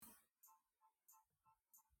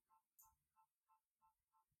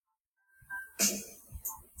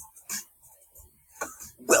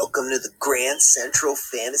Welcome to the Grand Central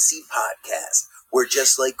Fantasy Podcast, where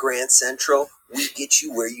just like Grand Central, we get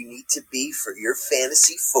you where you need to be for your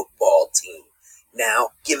fantasy football team. Now,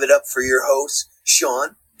 give it up for your hosts,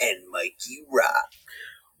 Sean and Mikey Rock.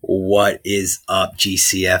 What is up,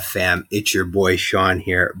 GCF fam? It's your boy Sean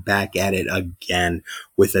here, back at it again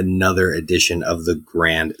with another edition of the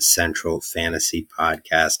Grand Central Fantasy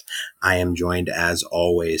Podcast. I am joined, as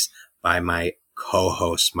always, by my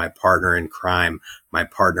co-host, my partner in crime, my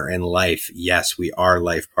partner in life. Yes, we are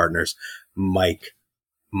life partners.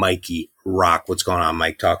 Mikey Rock. What's going on,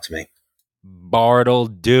 Mike? Talk to me. Bartle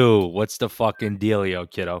do. What's the fucking dealio,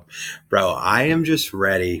 kiddo? Bro, I am just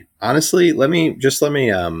ready. Honestly, let me take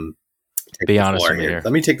Be the honest floor with me here.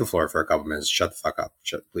 Let me take the floor for a couple minutes. Shut the fuck up.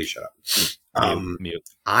 Please shut up. Mute.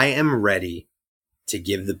 I am ready to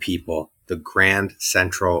give the people the Grand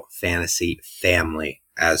Central Fantasy family,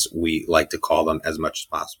 as we like to call them, as much as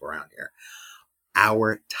possible around here,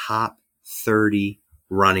 our top 30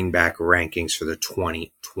 running back rankings for the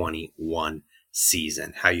 2021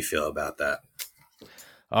 season. How you feel about that?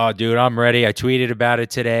 Oh, dude, I'm ready. I tweeted about it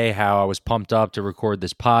today, how I was pumped up to record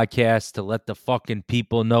this podcast to let the fucking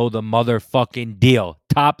people know the motherfucking deal.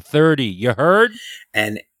 Top 30. You heard?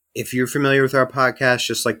 And if you're familiar with our podcast,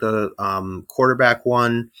 just like the quarterback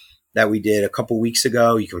one that we did a couple weeks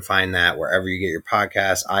ago, you can find that wherever you get your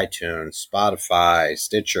podcasts, iTunes, Spotify,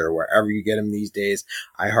 Stitcher, wherever you get them these days.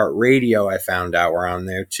 iHeartRadio, I found out we're on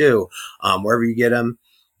there too. Wherever you get them,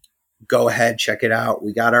 go ahead, check it out.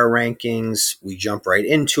 We got our rankings. We jump right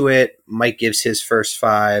into it. Mike gives his first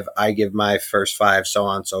five. I give my first five, so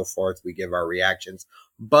on and so forth. We give our reactions.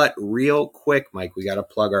 But real quick, Mike, we got to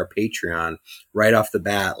plug our Patreon right off the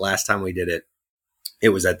bat. Last time we did it, it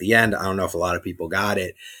was at the end. I don't know if a lot of people got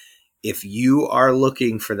it. If you are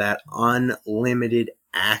looking for that unlimited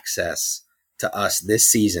access to us this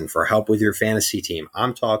season for help with your fantasy team,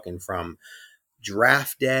 I'm talking from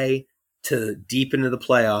draft day to deep into the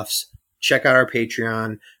playoffs, check out our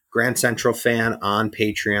Patreon, Grand Central Fan on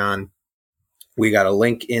Patreon. We got a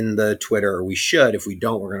link in the Twitter, or we should. If we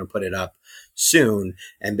don't, we're going to put it up soon.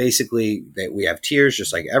 And basically, we have tiers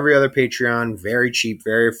just like every other Patreon, very cheap,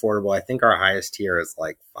 very affordable. I think our highest tier is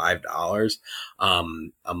like $5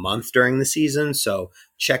 a month during the season. So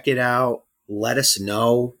check it out. Let us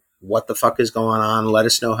know what the fuck is going on. Let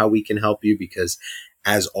us know how we can help you, because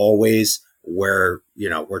as always, we're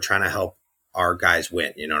trying to help our guys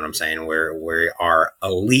win. You know what I'm saying? We are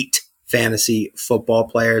elite fantasy football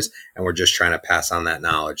players, and we're just trying to pass on that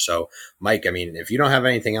knowledge. So, Mike, I mean, if you don't have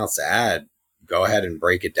anything else to add, go ahead and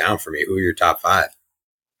break it down for me. Who are your top five?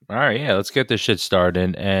 All right, yeah, let's get this shit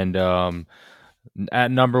started. And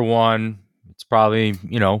at number one, it's probably,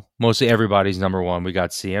 mostly everybody's number one. We got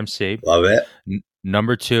CMC. Love it.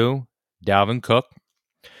 Number two, Dalvin Cook.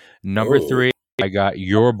 Number three, I got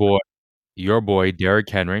your boy, Derrick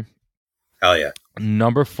Henry. Hell yeah.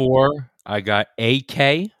 Number four, I got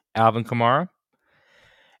AK, Alvin Kamara.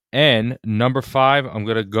 And number five, I'm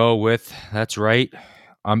going to go with, that's right,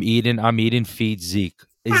 I'm eating feed Zeke.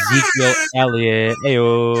 Ezekiel Elliott.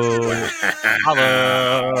 Ayo.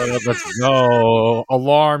 Let's go.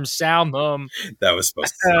 Alarm, sound them. That was supposed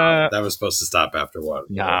to stop. That was supposed to stop after one.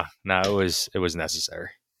 Nah, it was necessary.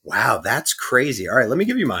 Wow, that's crazy. All right, let me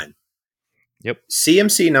give you mine. Yep.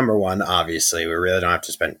 CMC number one, obviously. We really don't have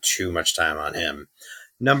to spend too much time on him.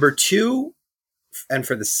 Number two, and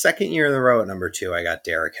for the second year in a row at number two, I got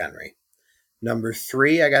Derrick Henry. Number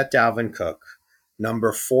three, I got Dalvin Cook.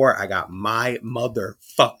 Number four, I got my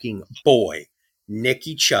motherfucking boy,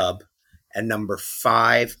 Nicky Chubb. And number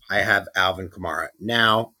five, I have Alvin Kamara.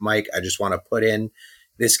 Now, Mike, I just want to put in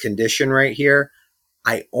this condition right here.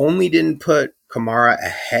 I only didn't put Kamara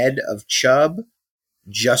ahead of Chubb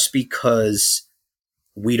just because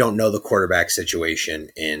we don't know the quarterback situation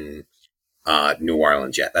in New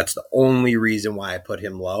Orleans yet. That's the only reason why I put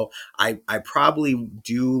him low. I probably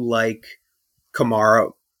do like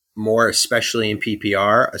Kamara more, especially in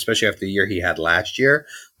PPR, especially after the year he had last year.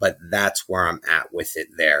 But that's where I'm at with it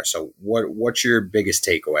there. So what's your biggest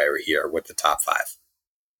takeaway right here with the top five?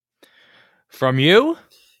 From you?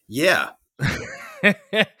 Yeah.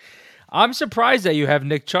 I'm surprised that you have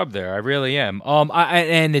Nick Chubb there. I really am.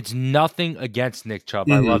 And it's nothing against Nick Chubb.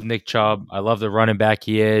 Mm-hmm. I love Nick Chubb. I love the running back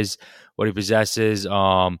he is, what he possesses.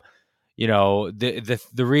 The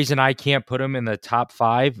reason I can't put him in the top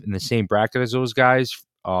five in the same bracket as those guys,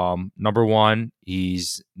 number one,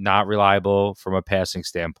 he's not reliable from a passing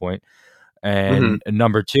standpoint. And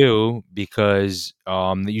number two, because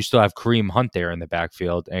you still have Kareem Hunt there in the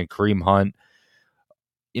backfield, and Kareem Hunt,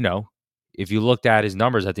 if you looked at his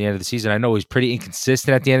numbers at the end of the season, I know he was pretty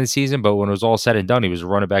inconsistent at the end of the season, but when it was all said and done, he was a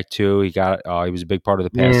running back too. He was a big part of the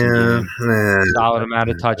passing game, solid amount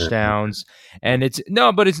of touchdowns, and it's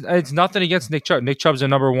nothing against Nick Chubb. Nick Chubb's a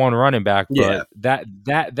number one running back, but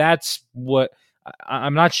that's what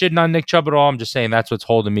I'm not shitting on Nick Chubb at all. I'm just saying that's what's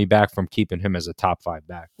holding me back from keeping him as a top 5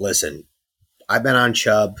 back. Listen, I've been on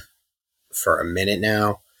Chubb for a minute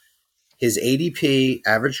now. His ADP,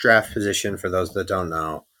 average draft position, for those that don't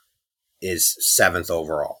know, is 7th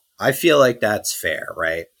overall. I feel like that's fair,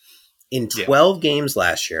 right? In 12 games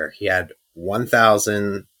last year, he had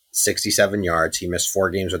 1,067 yards. He missed 4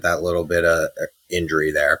 games with that little bit of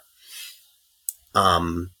injury there.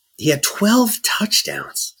 He had 12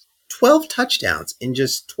 touchdowns. 12 touchdowns in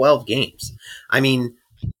just 12 games. I mean,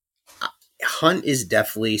 Hunt is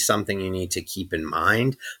definitely something you need to keep in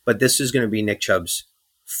mind, but this is going to be Nick Chubb's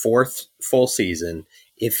 4th full season.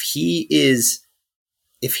 If he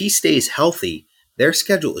stays healthy, their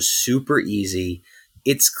schedule is super easy.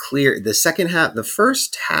 It's clear. The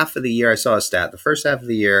first half of the year, I saw a stat. The first half of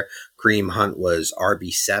the year, Kareem Hunt was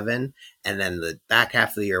RB7. And then the back half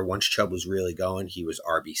of the year, once Chubb was really going, he was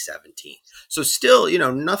RB17. So still,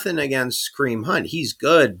 nothing against Kareem Hunt. He's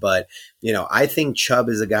good, but, I think Chubb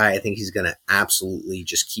is a guy, I think he's going to absolutely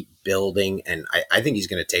just keep building. And I think he's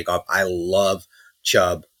going to take off. I love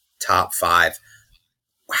Chubb, top 5.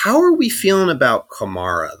 How are we feeling about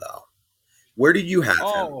Kamara, though? Where did you have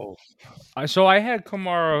him? So I had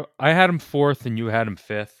Kamara. I had him 4th, and you had him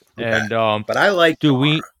 5th. Okay. And but I like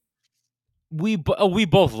Kamara. We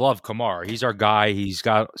both love Kamara. He's our guy. He's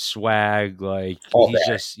got swag. Like he's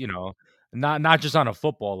just not just on a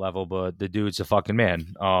football level, but the dude's a fucking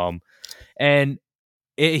man. And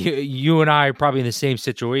you and I are probably in the same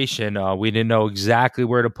situation. We didn't know exactly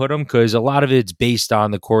where to put him because a lot of it's based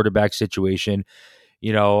on the quarterback situation.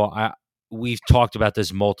 We've talked about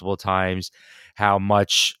this multiple times, how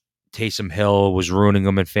much Taysom Hill was ruining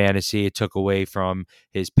him in fantasy. It took away from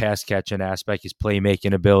his pass catching aspect, his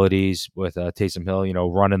playmaking abilities with Taysom Hill,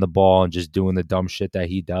 running the ball and just doing the dumb shit that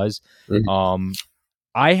he does. Mm-hmm.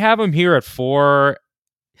 I have him here at 4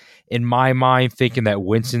 in my mind, thinking that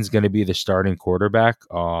Winston's going to be the starting quarterback.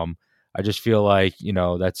 I just feel like,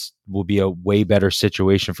 will be a way better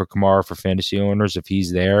situation for Kamara for fantasy owners if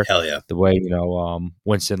he's there. Hell yeah. The way,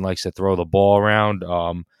 Winston likes to throw the ball around.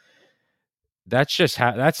 That's just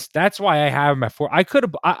that's why I have him at 4. I could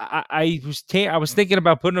have. I was thinking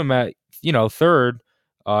about putting him at 3rd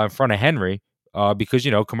in front of Henry because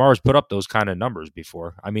Kamara's put up those kind of numbers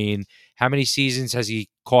before. I mean, how many seasons has he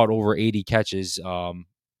caught over 80 catches?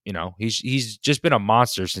 He's just been a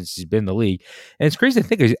monster since he's been in the league, and it's crazy to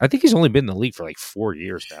think. I think he's only been in the league for like 4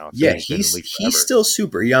 years now. Yeah, he's still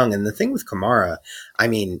super young. And the thing with Kamara, I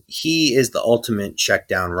mean, he is the ultimate check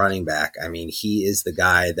down running back. I mean, he is the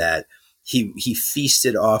guy that. He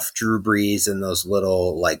feasted off Drew Brees and those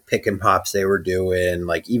little like pick and pops they were doing,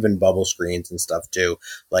 like even bubble screens and stuff too.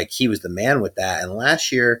 Like he was the man with that. And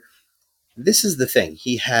last year, this is the thing.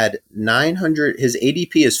 He had 900. His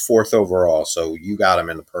ADP is 4th overall, so you got him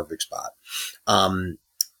in the perfect spot.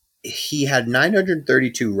 He had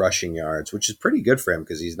 932 rushing yards, which is pretty good for him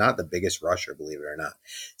because he's not the biggest rusher, believe it or not.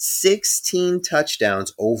 16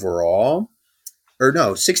 touchdowns overall.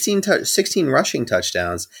 16 rushing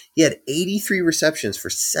touchdowns. He had 83 receptions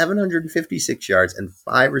for 756 yards and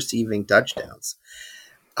 5 receiving touchdowns.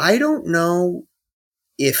 I don't know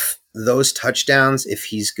if those touchdowns, if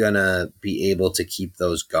he's going to be able to keep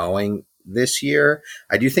those going this year.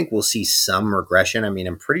 I do think we'll see some regression. I mean,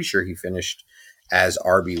 I'm pretty sure he finished as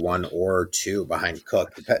RB1 or 2 behind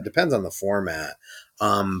Cook. Depends on the format.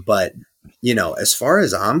 But, as far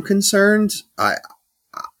as I'm concerned,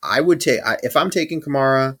 I would take, if I'm taking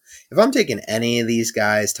Kamara, if I'm taking any of these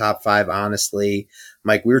guys, top 5, honestly,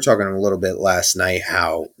 Mike, we were talking a little bit last night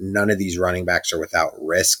how none of these running backs are without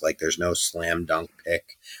risk. Like there's no slam dunk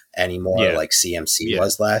pick anymore like CMC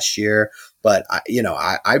was last year. But,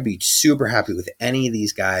 I'd be super happy with any of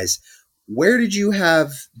these guys. Where did you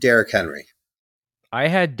have Derrick Henry? I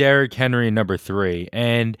had Derrick Henry number 3,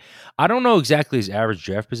 and I don't know exactly his average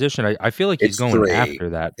draft position. I feel like he's going 3.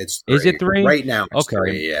 after that. It's 3. Is it 3? Right now, it's okay.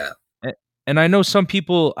 3, yeah. And I know some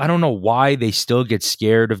people, I don't know why they still get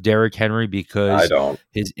scared of Derrick Henry because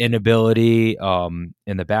his inability in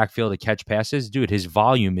the backfield to catch passes. Dude, his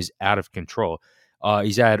volume is out of control.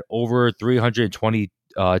 He's had over 320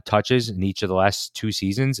 touches in each of the last 2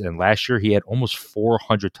 seasons, and last year he had almost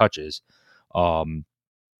 400 touches.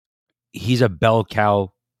 He's a bell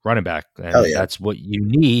cow running back, and that's what you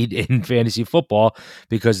need in fantasy football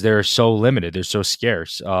because they're so limited, they're so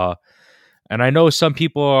scarce. And I know some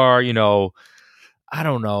people are, I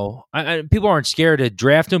don't know. People aren't scared to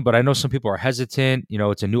draft him, but I know some people are hesitant. You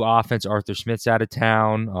know, it's a new offense. Arthur Smith's out of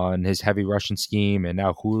town on his heavy rushing scheme, and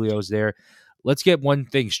now Julio's there. Let's get one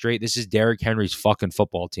thing straight. This is Derrick Henry's fucking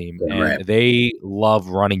football team, and they love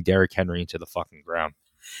running Derrick Henry into the fucking ground.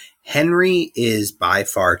 Henry is by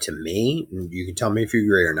far, to me, you can tell me if you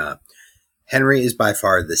agree or not, Henry is by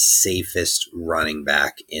far the safest running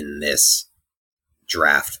back in this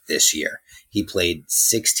draft this year. He played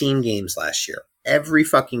 16 games last year. Every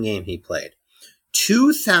fucking game he played.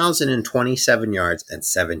 2,027 yards and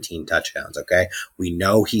 17 touchdowns, okay? We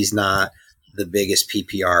know he's not the biggest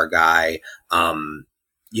PPR guy.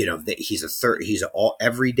 You know, he's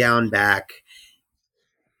every down back.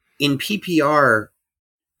 In PPR,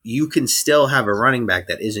 you can still have a running back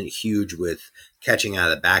that isn't huge with catching out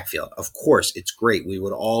of the backfield. Of course, it's great. We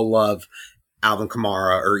would all love Alvin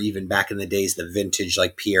Kamara, or even back in the days, the vintage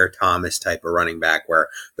like Pierre Thomas type of running back where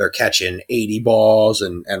they're catching 80 balls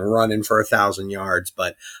and running for 1,000 yards.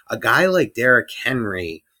 But a guy like Derrick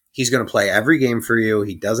Henry, he's going to play every game for you.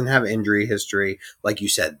 He doesn't have injury history. Like you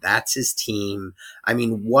said, that's his team. I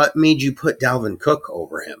mean, what made you put Dalvin Cook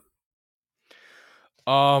over him?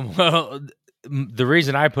 Well, the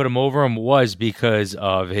reason I put him over him was because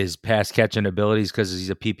of his pass catching abilities, because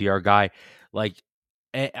he's a PPR guy. Like,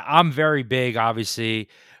 I'm very big, obviously,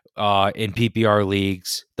 in PPR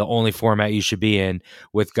leagues, the only format you should be in,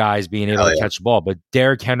 with guys being able to catch the ball. But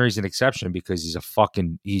Derrick Henry's an exception because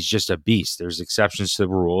he's just a beast. There's exceptions to the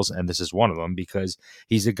rules, and this is one of them, because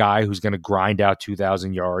he's a guy who's going to grind out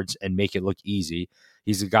 2,000 yards and make it look easy.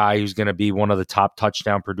 He's a guy who's going to be one of the top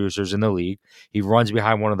touchdown producers in the league. He runs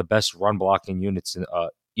behind one of the best run blocking units in,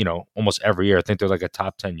 almost every year. I think they're like a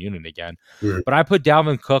top 10 unit again. Mm-hmm. But I put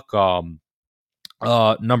Dalvin Cook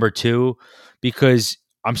number 2 because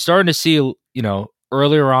I'm starting to see,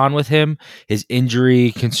 earlier on with him, his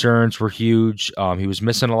injury concerns were huge. He was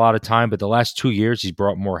missing a lot of time, but the last 2 years he's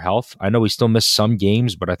brought more health. I know he still missed some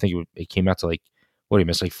games, but I think it came out to like, he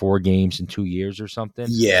missed like 4 games in 2 years or something.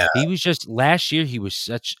 Yeah. He was just, last year he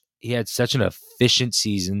had such an efficient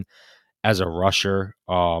season as a rusher.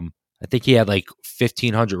 I think he had like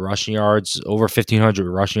 1,500 rushing yards, over 1,500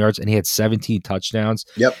 rushing yards, and he had 17 touchdowns.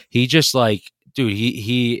 Yep. He just like, dude,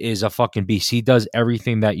 he is a fucking beast. He does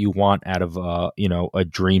everything that you want out of a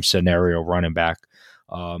dream scenario running back.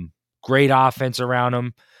 Great offense around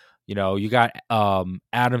him. You got Adam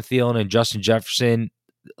Thielen and Justin Jefferson.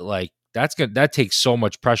 Like, that takes so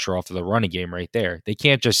much pressure off of the running game right there. They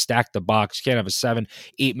can't just stack the box. You can't have a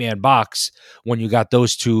 7-8 man box when you got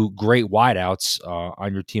those two great wideouts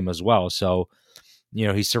on your team as well. So,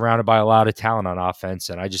 he's surrounded by a lot of talent on offense,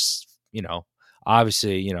 and I just,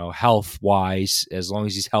 obviously, health wise, as long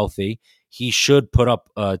as he's healthy, he should put up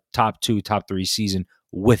a top 2, top 3 season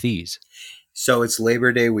with ease. So it's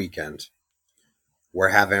Labor Day weekend. We're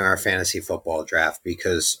having our fantasy football draft,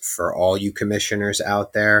 because for all you commissioners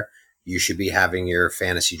out there, you should be having your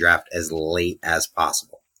fantasy draft as late as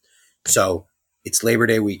possible. So it's Labor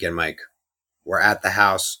Day weekend, Mike. We're at the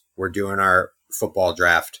house. We're doing our football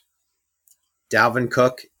draft. Dalvin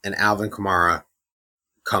Cook and Alvin Kamara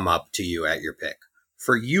come up to you at your pick.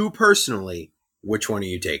 For you personally, which one are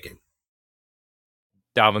you taking?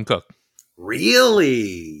 Dalvin Cook.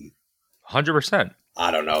 Really? 100%. I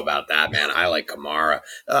don't know about that, man. I like Kamara.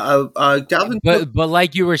 Dalvin Cook. But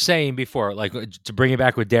like you were saying before, like, to bring it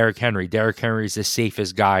back with Derrick Henry is the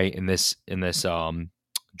safest guy in this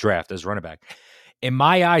draft as running back. In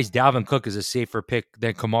my eyes, Dalvin Cook is a safer pick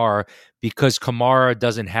than Kamara, because Kamara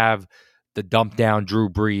doesn't have the dump down Drew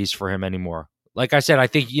Brees for him anymore. Like I said, I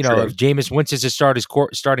think, if Jameis Winston's to start his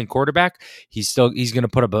starting quarterback, he's going to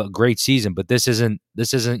put up a great season. But this isn't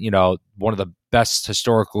one of the best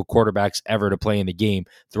historical quarterbacks ever to play in the game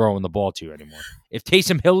throwing the ball to anymore. If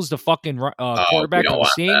Taysom Hill's the fucking quarterback of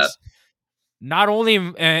the Saints, not only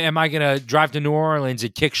am I going to drive to New Orleans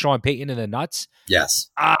and kick Sean Payton in the nuts,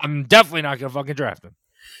 yes, I'm definitely not going to fucking draft him.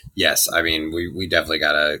 Yes, I mean, we definitely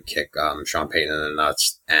got to kick Sean Payton in the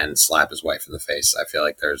nuts and slap his wife in the face. I feel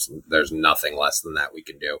like there's nothing less than that we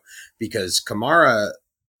can do, because Kamara,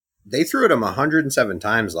 they threw at him 107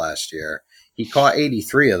 times last year. He caught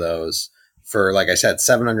 83 of those for, like I said,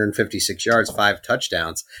 756 yards, 5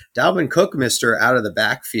 touchdowns. Dalvin Cook, Mr. out of the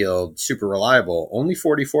backfield, super reliable, only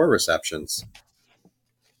 44 receptions.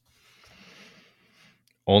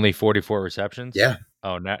 Only 44 receptions? Yeah.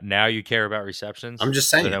 Oh, now you care about receptions? I'm just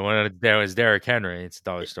saying. So when that was Derrick Henry, it's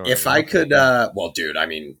another story. If I could, well, dude, I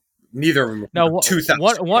mean, neither of them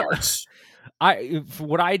 2,000 yards.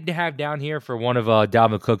 What I have down here for one of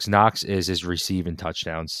Dalvin Cook's knocks is his receiving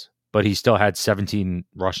touchdowns, but he still had 17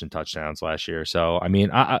 rushing touchdowns last year. So, I mean,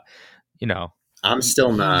 I'm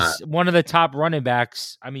still not. He's one of the top running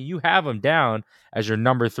backs. I mean, you have him down as your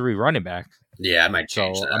number 3 running back. Yeah, I might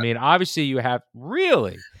change So, that. I mean, obviously you have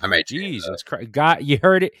really. I might change Jesus Christ. You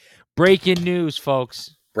heard it. Breaking news,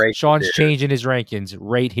 folks. Break Sean's news. changing his rankings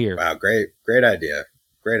right here. Wow, great idea.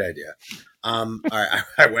 Great idea. All right,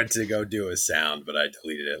 I went to go do a sound, but I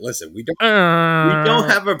deleted it. Listen, we don't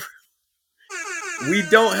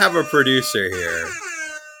have a producer here.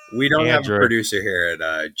 We don't have a producer here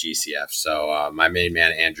at GCF. So my main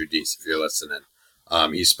man Andrew Deese, if you're listening,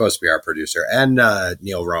 he's supposed to be our producer, and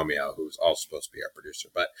Neil Romeo, who's also supposed to be our producer.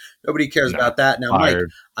 But nobody cares about that now. Mike,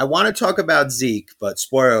 I want to talk about Zeke, but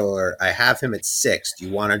spoiler alert, I have him at 6. Do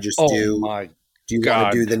you want to just do you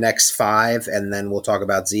want to do the next 5 and then we'll talk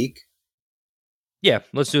about Zeke? Yeah,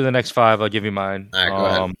 let's do the next 5. I'll give you mine. All right, go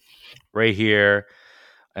ahead. Right here.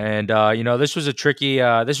 And this was tricky,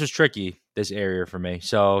 this area for me.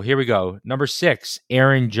 So here we go. Number 6,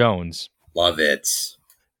 Aaron Jones. Love it.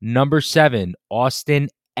 Number 7, Austin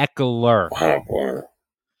Eckler. Oh, boy.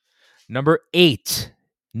 Number 8,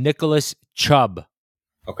 Nicholas Chubb.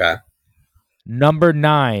 Okay. Number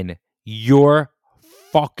 9, your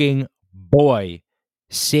fucking boy,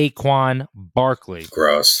 Saquon Barkley.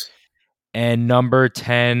 Gross. And number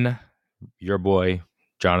 10, your boy,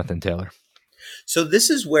 Jonathan Taylor. So this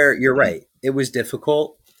is where you're right. It was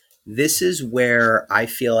difficult. This is where I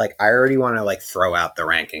feel like I already want to throw out the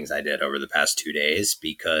rankings I did over the past 2 days,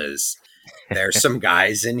 because there's some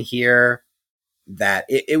guys in here that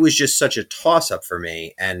it was just such a toss up for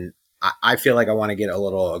me. And I feel like I want to get a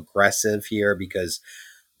little aggressive here, because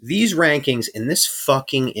these rankings in this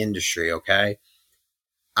fucking industry, okay?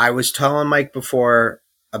 I was telling Mike before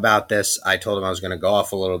about this. I told him I was going to go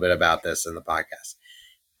off a little bit about this in the podcast.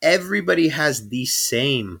 Everybody has the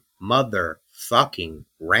same motherfucking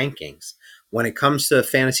rankings when it comes to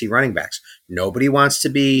fantasy running backs. Nobody wants to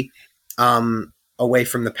be away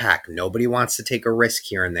from the pack. Nobody wants to take a risk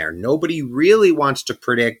here and there. Nobody really wants to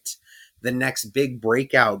predict the next big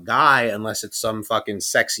breakout guy unless it's some fucking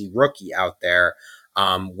sexy rookie out there.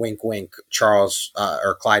 Wink, wink, Charles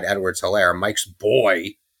or Clyde Edwards-Helaire, Mike's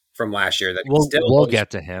boy from last year. That we'll get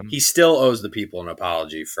to him. He still owes the people an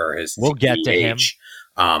apology for his get to him.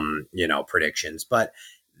 Predictions. But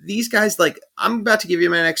these guys, I'm about to give you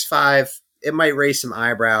my next 5. It might raise some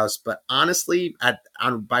eyebrows, but honestly,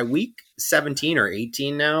 by week 17 or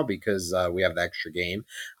 18 now, because we have the extra game,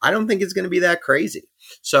 I don't think it's going to be that crazy.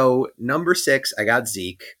 So number 6, I got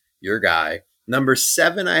Zeke, your guy. Number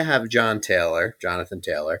 7, I have Jonathan Taylor.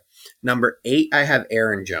 Number 8, I have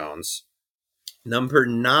Aaron Jones. Number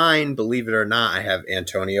 9, believe it or not, I have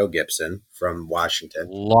Antonio Gibson from Washington.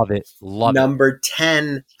 Love it. Number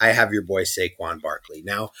 10, I have your boy Saquon Barkley.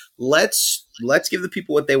 Now, let's give the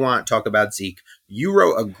people what they want. Talk about Zeke. You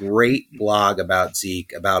wrote a great blog about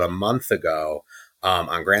Zeke about a month ago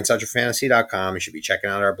on grandcentralfantasy.com. You should be checking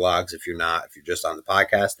out our blogs. If you're just on the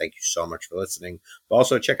podcast, thank you so much for listening. But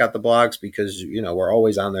also check out the blogs, because, we're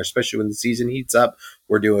always on there, especially when the season heats up.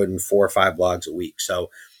 We're doing 4 or 5 blogs a week. So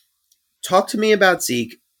talk to me about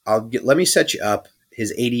Zeke. Let me set you up.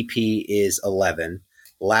 His ADP is 11.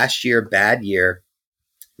 Last year, bad year,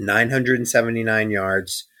 979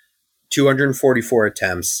 yards, 244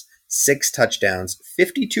 attempts, 6 touchdowns,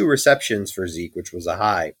 52 receptions for Zeke, which was a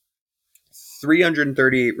high,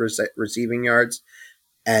 338 receiving yards,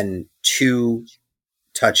 and 2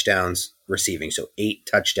 touchdowns receiving. So 8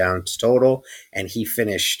 touchdowns total, and he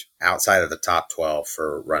finished outside of the top 12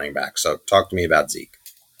 for running back. So talk to me about Zeke.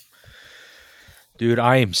 Dude,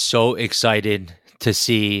 I am so excited to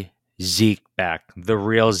see Zeke back, the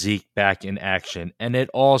real Zeke back in action. And it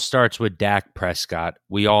all starts with Dak Prescott.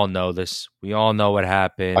 We all know this. We all know what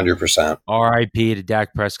happened. 100%. RIP to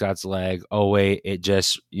Dak Prescott's leg. Oh, wait, it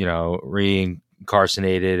just,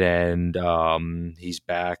 reincarnated, and he's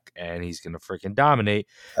back, and he's going to freaking dominate.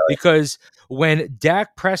 Because when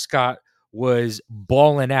Dak Prescott was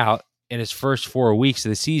balling out in his first 4 weeks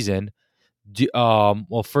of the season,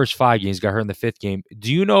 first 5 games, got hurt in the 5th game.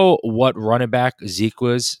 Do you know what running back Zeke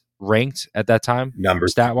was ranked at that time?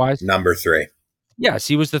 Stat-wise? Number 3. Yes,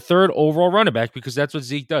 he was the 3rd overall running back, because that's what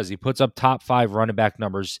Zeke does. He puts up top 5 running back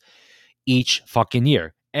numbers each fucking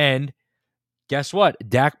year. And guess what?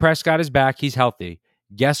 Dak Prescott is back. He's healthy.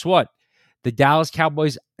 Guess what? The Dallas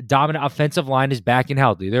Cowboys' dominant offensive line is back and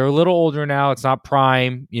healthy. They're a little older now. It's not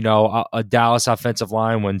prime, a Dallas offensive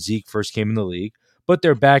line when Zeke first came in the league, but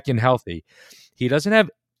they're back and healthy. He doesn't have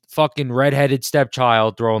fucking redheaded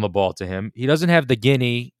stepchild throwing the ball to him. He doesn't have the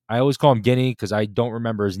Guinea. I always call him Guinea because I don't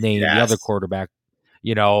remember his name. Yes. The other quarterback,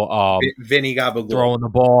 Vinny Gabagol throwing the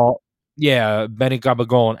ball. Yeah, Benny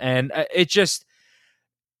Gabagol. And it just,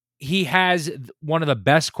 he has one of the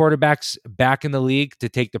best quarterbacks back in the league to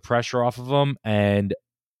take the pressure off of him. And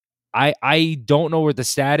I don't know what the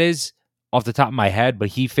stat is off the top of my head, but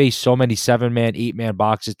he faced so many 7-man, 8-man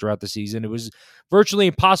boxes throughout the season. It was virtually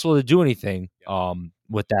impossible to do anything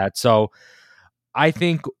with that. So I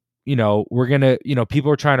think, we're going to,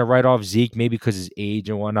 people are trying to write off Zeke maybe because his age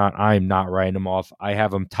and whatnot. I'm not writing him off. I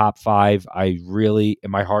have him top 5. I really,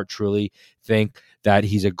 in my heart, truly think that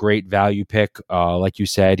he's a great value pick. Like you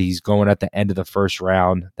said, he's going at the end of the first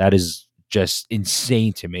round. That is just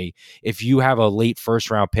insane to me. If you have a late first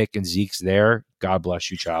round pick and Zeke's there, God bless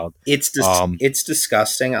you, child. It's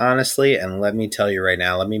disgusting, honestly. And let me tell you right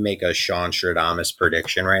now, let me make a Sean Stradamus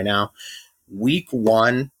prediction right now. Week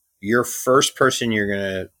 1, your first person you're going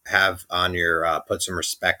to have on your put some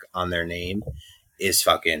respect on their name is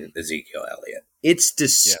fucking Ezekiel Elliott. It's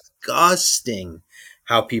disgusting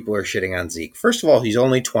how people are shitting on Zeke. First of all, he's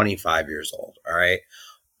only 25 years old, all right?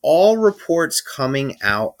 All reports coming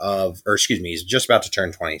out of, he's just about to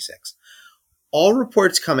turn 26. All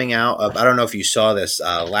reports coming out of, I don't know if you saw this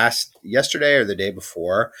yesterday or the day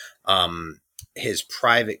before, his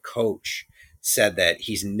private coach said that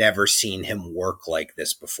he's never seen him work like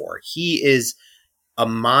this before. He is a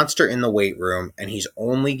monster in the weight room, and he's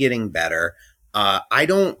only getting better. I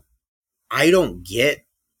don't get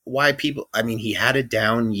why people. I mean, he had a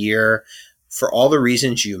down year for all the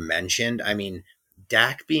reasons you mentioned. I mean,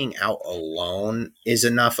 Dak being out alone is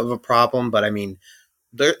enough of a problem, but I mean,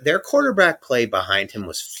 their quarterback play behind him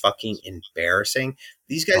was fucking embarrassing.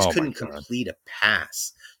 These guys couldn't complete a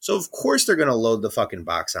pass. So, of course, they're going to load the fucking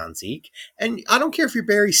box on Zeke. And I don't care if you're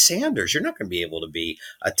Barry Sanders. You're not going to be able to be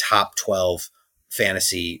a top 12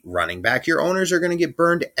 fantasy running back. Your owners are going to get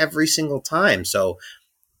burned every single time. So,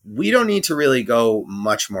 we don't need to really go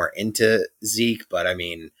much more into Zeke. But, I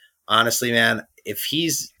mean, honestly, man, if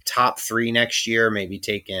he's top 3 next year, maybe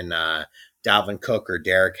taking Dalvin Cook or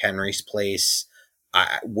Derrick Henry's place,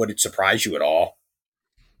 would it surprise you at all?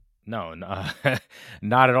 No,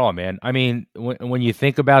 not at all, man. I mean, when you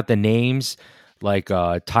think about the names like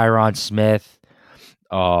Tyron Smith,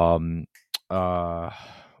 what the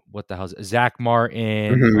hell's Zach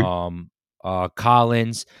Martin,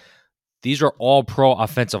 Collins, these are all pro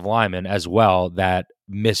offensive linemen as well that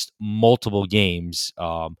missed multiple games.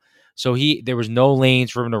 So there was no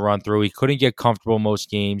lanes for him to run through. He couldn't get comfortable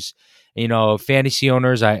most games. Fantasy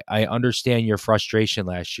owners, I understand your frustration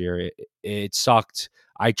last year. It sucked.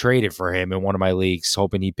 I traded for him in one of my leagues,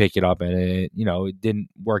 hoping he'd pick it up, and it didn't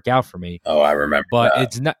work out for me. Oh, I remember. But that.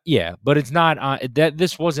 It's not. Yeah, but it's not on that.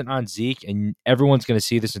 This wasn't on Zeke, and everyone's going to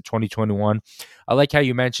see this in 2021. I like how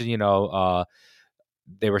you mentioned,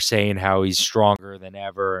 they were saying how he's stronger than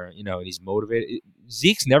ever, and he's motivated.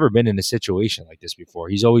 Zeke's never been in a situation like this before.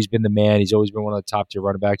 He's always been the man. He's always been one of the top tier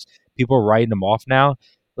running backs. People are writing him off now.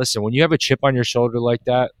 Listen, when you have a chip on your shoulder like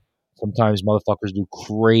that, sometimes motherfuckers do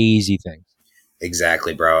crazy things.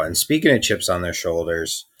 Exactly, bro. And speaking of chips on their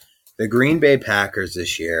shoulders, the Green Bay Packers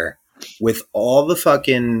this year, with all the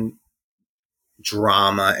fucking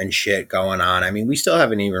drama and shit going on, I mean, we still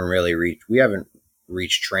haven't even really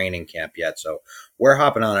reached training camp yet. So we're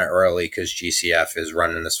hopping on it early because GCF is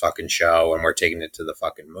running this fucking show and we're taking it to the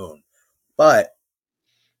fucking moon. But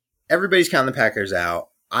everybody's counting the Packers out.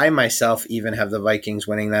 I myself even have the Vikings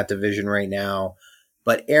winning that division right now.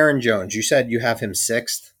 But Aaron Jones, you said you have him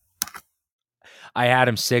 6th? I had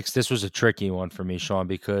him 6th. This was a tricky one for me, Sean,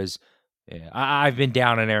 because I've been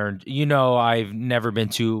down on Aaron. I've never been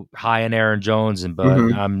too high on Aaron Jones, but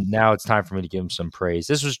now it's time for me to give him some praise.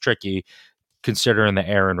 This was tricky considering the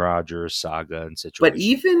Aaron Rodgers saga and situation. But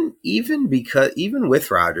even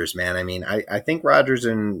with Rodgers, man, I mean, I think Rodgers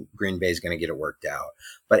and Green Bay is going to get it worked out.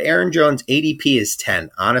 But Aaron Jones ADP is 10.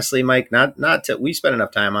 Honestly, Mike, we spent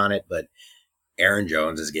enough time on it, but Aaron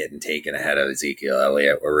Jones is getting taken ahead of Ezekiel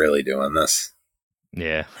Elliott. We're really doing this.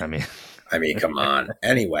 Yeah, I mean, come on.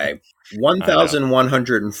 Anyway,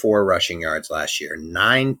 1,104 rushing yards last year,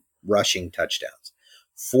 9 rushing touchdowns,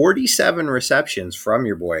 47 receptions from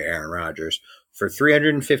your boy Aaron Rodgers for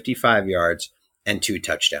 355 yards and 2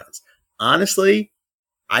 touchdowns. Honestly,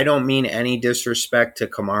 I don't mean any disrespect to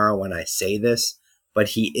Kamara when I say this,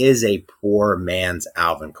 but he is a poor man's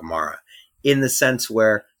Alvin Kamara in the sense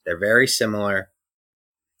where they're very similar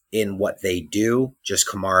in what they do. Just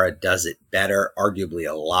Kamara does it better, arguably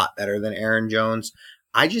a lot better than Aaron Jones.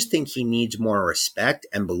 I just think he needs more respect.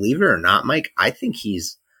 And believe it or not, Mike, I think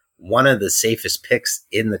he's one of the safest picks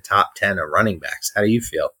in the top 10 of running backs. How do you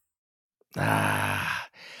feel? I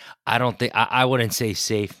don't think I wouldn't say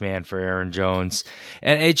safe, man, for Aaron Jones.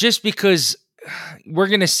 And it's just because we're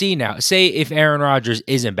gonna see now. Say if Aaron Rodgers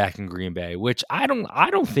isn't back in Green Bay, which I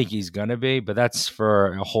don't think he's gonna be, but that's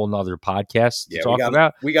for a whole nother podcast to talk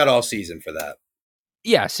about. We got all season for that.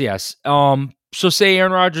 Yes. So say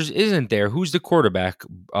Aaron Rodgers isn't there. Who's the quarterback?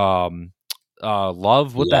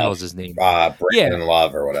 Love. What the hell is his name? Brandon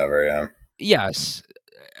Love or whatever. Yeah. Yes.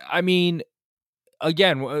 I mean,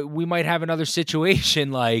 again, we might have another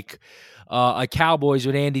situation like a Cowboys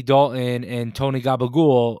with Andy Dalton and Tony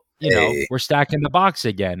Gabagool. We're stacking the box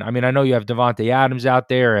again. I mean, I know you have Devontae Adams out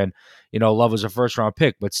there, and Love was a first-round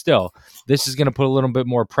pick, but still, this is going to put a little bit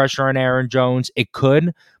more pressure on Aaron Jones. It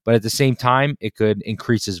could, but at the same time, it could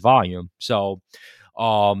increase his volume. So,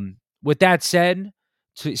 with that said,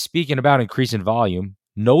 speaking about increasing volume,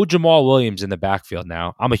 no Jamal Williams in the backfield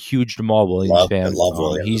now. I'm a huge Jamal Williams fan. Love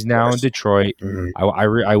Williams, he's now in Detroit.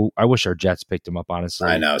 Mm-hmm. I wish our Jets picked him up, honestly.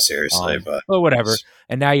 I know, seriously, but whatever.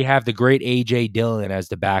 And now you have the great A.J. Dillon as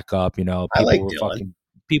the backup. I like Dillon.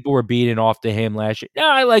 People were beating off to him last year. Yeah,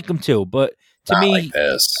 I like him too, but to me,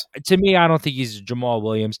 I don't think he's Jamal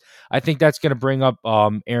Williams. I think that's going to bring up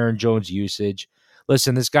Aaron Jones' usage.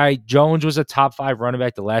 Listen, this guy Jones was a top 5 running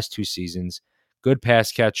back the last 2 seasons. Good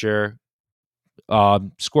pass catcher.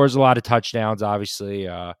 Scores a lot of touchdowns, obviously.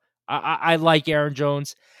 I like Aaron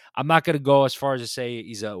Jones. I'm not going to go as far as to say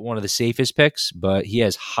he's one of the safest picks, but he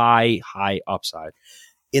has high upside.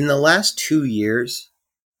 In the last 2 years,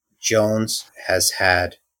 Jones has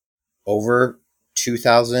had over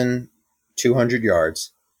 2,200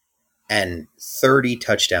 yards and 30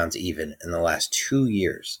 touchdowns even in the last 2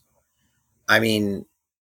 years. I mean,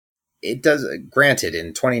 it does. Granted,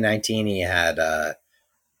 in 2019, he had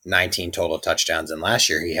 19 total touchdowns, and last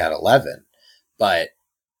year he had 11. But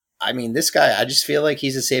I mean, this guy, I just feel like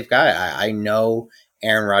he's a safe guy. I know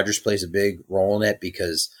Aaron Rodgers plays a big role in it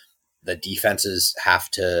because the defenses have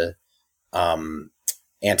to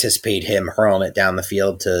anticipate him hurling it down the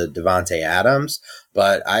field to Devontae Adams.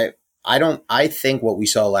 But I think what we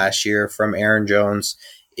saw last year from Aaron Jones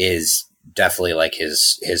is definitely like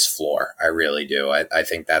his floor. I really do. I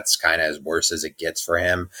think that's kind of as worse as it gets for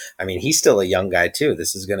him. I mean, he's still a young guy too.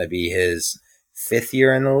 This is going to be his 5th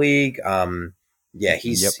year in the league.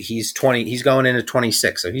 He's 20. He's going into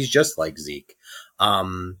 26, so he's just like Zeke.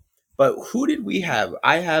 But who did we have?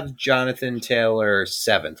 I have Jonathan Taylor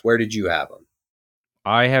 7th. Where did you have him?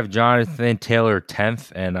 I have Jonathan Taylor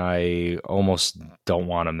 10th, and I almost don't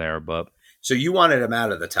want him there. But so you wanted him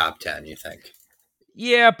out of the top 10, you think?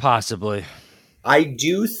 Yeah, possibly. I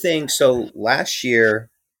do think so. Last year,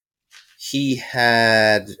 he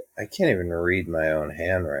had, I can't even read my own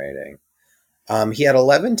handwriting. He had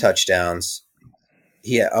 11 touchdowns.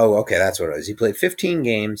 That's what it was. He played 15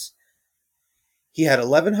 games. He had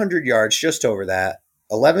 1,100 yards, just over that,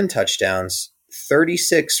 11 touchdowns,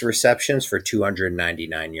 36 receptions for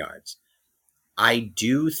 299 yards. I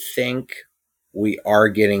do think we are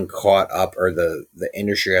getting caught up, or the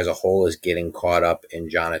industry as a whole is getting caught up in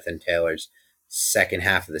Jonathan Taylor's second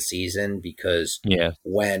half of the season, because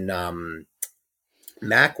when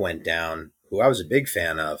Mac went down, who I was a big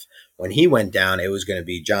fan of, when he went down, it was going to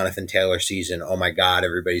be Jonathan Taylor season. Oh my God,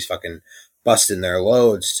 everybody's fucking busting their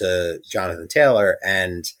loads to Jonathan Taylor.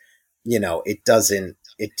 And,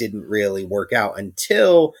 it didn't really work out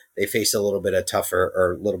until they faced a little bit of tougher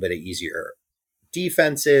or a little bit of easier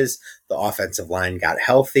defenses. The offensive line got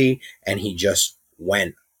healthy and he just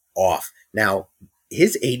went off. Now,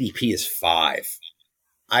 his ADP is 5.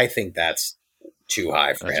 I think that's too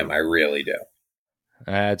high for him. I really do.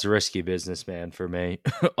 It's risky business, man, for me.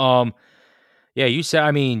 You said,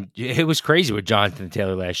 I mean, it was crazy with Jonathan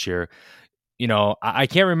Taylor last year. I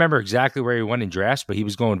can't remember exactly where he went in drafts, but he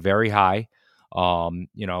was going very high. I'm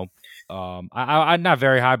not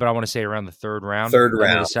very high, but I want to say around the third round. Third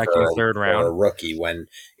round. Third round. For a rookie. When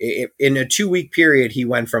in a 2-week period, he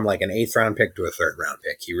went from like an 8th round pick to a 3rd round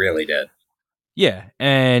pick. He really did. Yeah.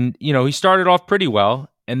 And, he started off pretty well.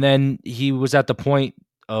 And then he was at the point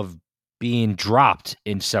of being dropped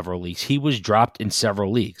in several leagues. He was dropped in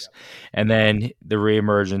several leagues. And then the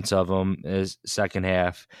reemergence of him is second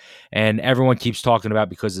half. And everyone keeps talking about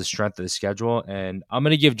because of the strength of the schedule. And I'm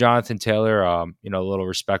going to give Jonathan Taylor, a little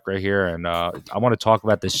respect right here. And I want to talk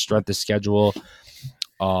about the strength of schedule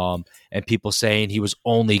and people saying he was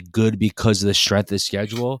only good because of the strength of the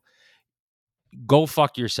schedule. Go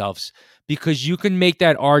fuck yourselves, because you can make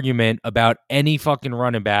that argument about any fucking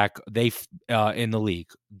running back in the league.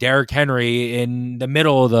 Derrick Henry in the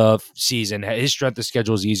middle of the season, his strength of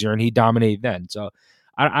schedule is easier and he dominated then. So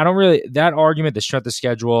I don't really, that argument, the strength of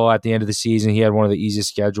schedule at the end of the season, he had one of the easiest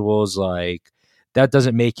schedules. Like, that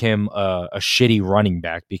doesn't make him a shitty running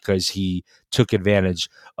back because he took advantage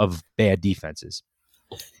of bad defenses.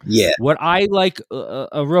 Yeah. What I like,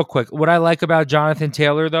 real quick, what I like about Jonathan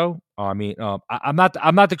Taylor, though, I'm not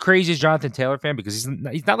the craziest Jonathan Taylor fan because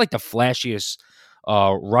he's not like the flashiest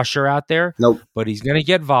rusher out there, Nope. but he's gonna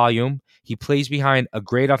get volume. He plays behind a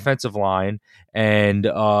great offensive line, and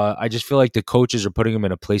I just feel like the coaches are putting him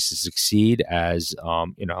in a place to succeed as a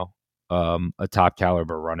top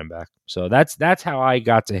caliber running back. So that's how I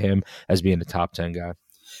got to him as being a top 10 guy.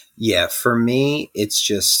 Yeah, for me, it's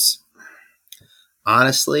just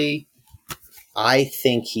honestly, I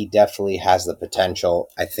think he definitely has the potential.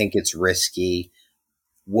 I think it's risky.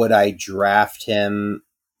 Would I draft him?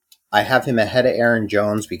 I have him ahead of Aaron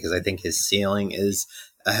Jones because I think his ceiling is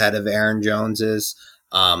ahead of Aaron Jones's,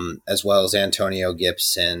 as well as Antonio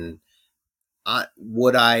Gibson.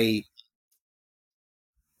 Would I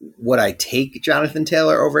take Jonathan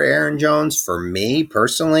Taylor over Aaron Jones? For me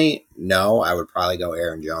personally, no. I would probably go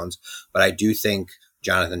Aaron Jones, but I do think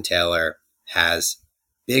Jonathan Taylor has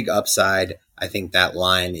big upside. I think that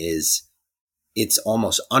line it's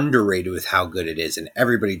almost underrated with how good it is, and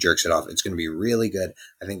everybody jerks it off. It's going to be really good.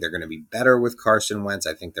 I think they're going to be better with Carson Wentz.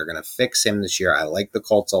 I think they're going to fix him this year. I like the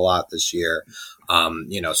Colts a lot this year.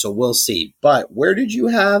 So we'll see. But where did you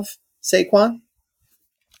have Saquon?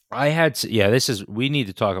 We need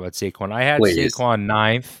to talk about Saquon. I had Please. Saquon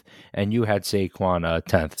 9th, and you had Saquon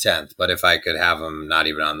 10th. 10th, but if I could have him not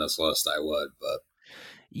even on this list, I would. But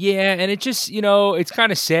yeah, and it just, it's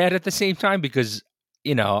kind of sad at the same time because,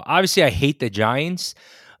 obviously I hate the Giants,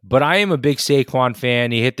 but I am a big Saquon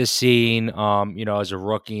fan. He hit the scene, as a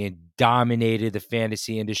rookie and dominated the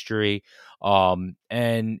fantasy industry.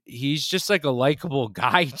 And he's just like a likable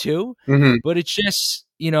guy too. mm-hmm. But it's just,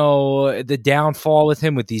 the downfall with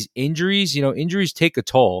him with these injuries, injuries take a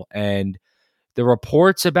toll. And the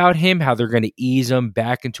reports about him, how they're going to ease him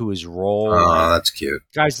back into his role. Oh, that's cute.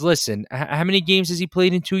 Guys, listen, how many games has he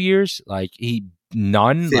played in 2 years? Like,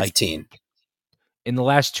 none? 15. Like, in the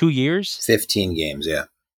last 2 years? 15 games, yeah.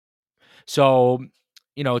 So,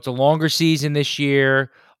 it's a longer season this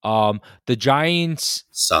year. The Giants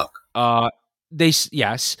suck.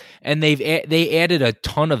 Yes, and they added a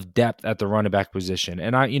ton of depth at the running back position,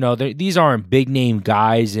 and these aren't big name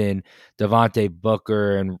guys in Devontae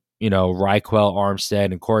Booker and Raquel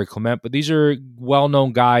Armstead and Corey Clement, but these are well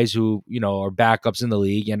known guys who are backups in the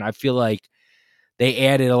league, and I feel like they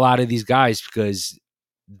added a lot of these guys because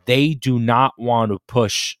they do not want to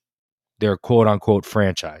push their quote unquote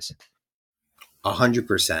franchise.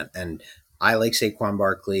 100%, and I like Saquon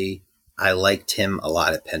Barkley. I liked him a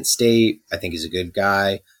lot at Penn State. I think he's a good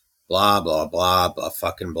guy. Blah, blah, blah, blah,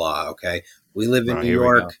 fucking blah, okay? We live in New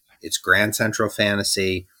York. It's Grand Central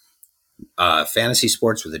Fantasy. Fantasy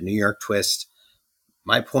sports with a New York twist.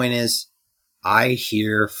 My point is, I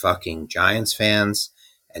hear fucking Giants fans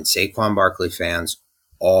and Saquon Barkley fans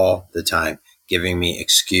all the time giving me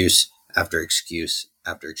excuse after excuse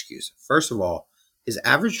after excuse. First of all, his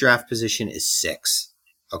average draft position is 6,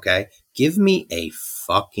 okay? Give me a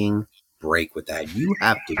fucking break with that. You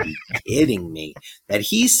have to be kidding me that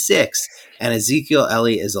he's 6 and Ezekiel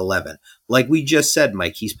Elliott is 11. Like we just said,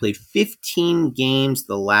 Mike, he's played 15 games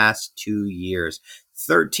the last 2 years.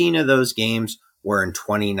 13 of those games were in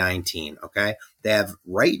 2019, okay? They have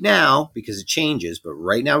right now, because it changes, but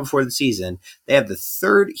right now before the season, he has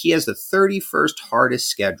the 31st hardest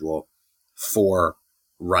schedule for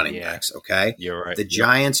running backs, okay? You're right. The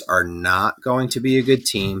Giants are not going to be a good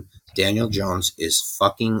team. Daniel Jones is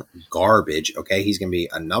fucking garbage, okay? He's going to be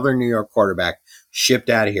another New York quarterback shipped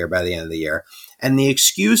out of here by the end of the year. And the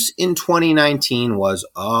excuse in 2019 was,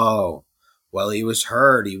 he was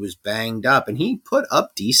hurt, he was banged up, and he put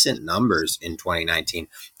up decent numbers in 2019.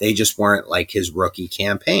 They just weren't like his rookie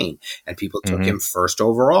campaign, and people took him first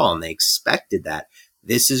overall, and they expected that.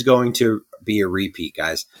 This is going to be a repeat,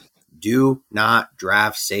 guys. Do not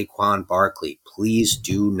draft Saquon Barkley. Please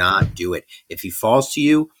do not do it. If he falls to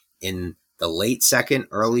you in the late second,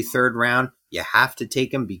 early third round, you have to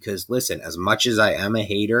take him because, listen, as much as I am a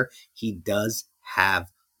hater, he does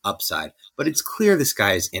have upside. But it's clear this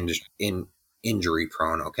guy is injury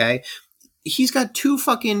prone, okay? He's got 2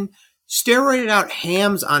 fucking steroided out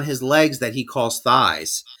hams on his legs that he calls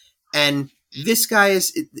thighs. And this guy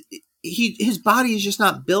his body is just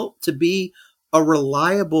not built to be a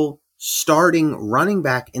reliable starting running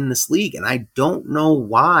back in this league. And I don't know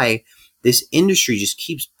why this industry just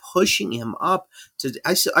keeps pushing him up to.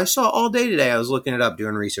 I saw all day today. I was looking it up,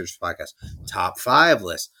 doing research for the podcast. Top 5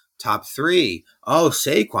 list, top 3. Oh,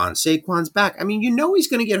 Saquon's back. I mean, he's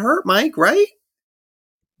going to get hurt, Mike, right?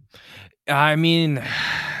 I mean,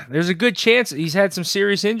 there's a good chance he's had some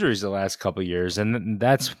serious injuries the last couple of years, and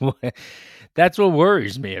that's what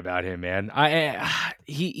worries me about him, man.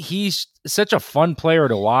 He's such a fun player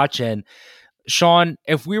to watch. And Sean,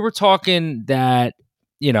 if we were talking that,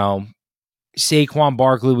 Saquon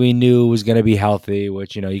Barkley we knew was going to be healthy,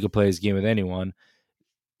 which, you could play this game with anyone,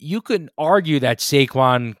 you could argue that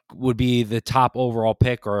Saquon would be the top overall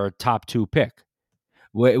pick or top 2 pick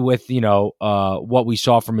with what we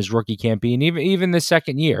saw from his rookie campaign, even the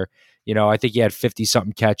second year. I think he had 50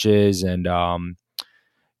 something catches and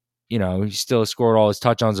he still scored all his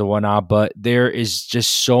touchdowns and whatnot, but there is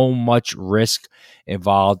just so much risk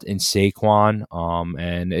involved in Saquon.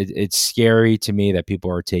 And it's scary to me that people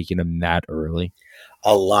are taking him that early.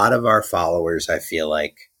 A lot of our followers, I feel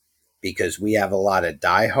like, because we have a lot of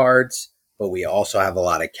diehards, but we also have a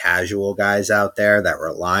lot of casual guys out there that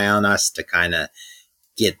rely on us to kind of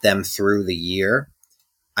get them through the year.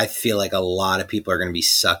 I feel like a lot of people are going to be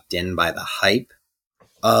sucked in by the hype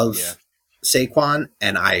of Saquon,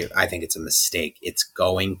 and I think it's a mistake. It's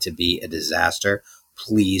going to be a disaster.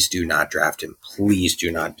 Please do not draft him. Please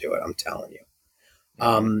do not do it. I'm telling you.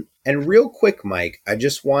 And real quick, Mike, I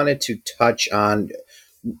just wanted to touch on,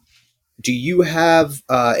 do you have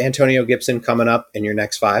Antonio Gibson coming up in your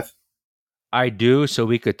next 5? I do, so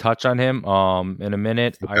we could touch on him in a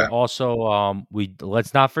minute. Okay. I also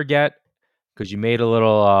let's not forget, because you made a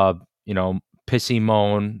little pissy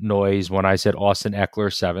moan noise when I said Austin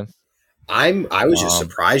Eckler 7th. I was just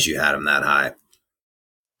surprised you had him that high.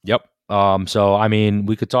 Yep. So I mean,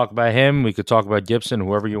 we could talk about him. We could talk about Gibson,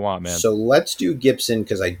 whoever you want, man. So let's do Gibson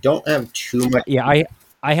because I don't have too much. Yeah,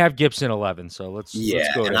 I have Gibson 11. So let's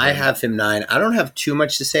go. And I have him 9. I don't have too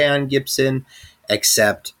much to say on Gibson,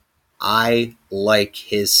 except I like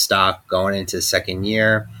his stock going into the second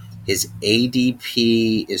year. His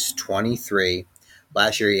ADP is 23.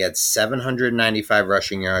 Last year he had 795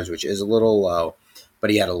 rushing yards, which is a little low, but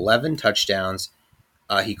he had 11 touchdowns.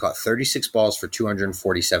 He caught 36 balls for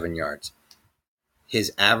 247 yards.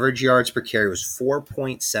 His average yards per carry was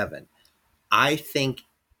 4.7. I think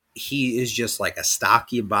he is just like a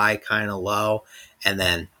stock you buy kind of low, and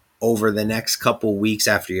then over the next couple weeks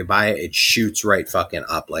after you buy it, it shoots right fucking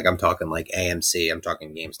up. Like I'm talking like AMC, I'm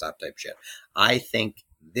talking GameStop type shit. I think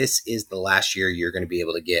this is the last year you're going to be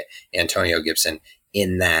able to get Antonio Gibson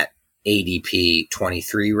in that ADP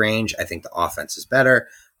 23 range. I think the offense is better.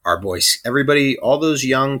 Our boys, everybody, all those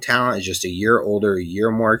young talent is just a year older, a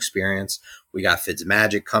year more experience. We got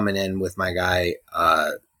Fitzmagic coming in with my guy,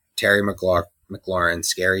 Terry McLaurin,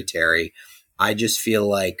 Scary Terry. I just feel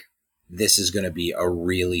like this is going to be a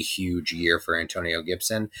really huge year for Antonio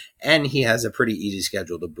Gibson, and he has a pretty easy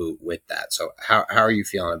schedule to boot with that. So how are you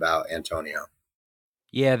feeling about Antonio?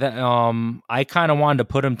 Yeah, I kind of wanted to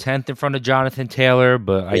put him 10th in front of Jonathan Taylor,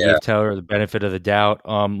 but I gave Taylor the benefit of the doubt.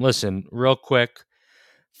 Listen, real quick,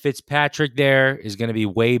 Fitzpatrick there is going to be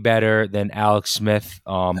way better than Alex Smith.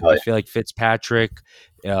 I feel like Fitzpatrick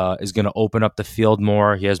is going to open up the field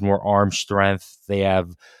more. He has more arm strength. They have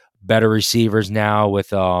better receivers now with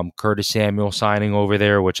Curtis Samuel signing over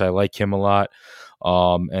there, which I like him a lot.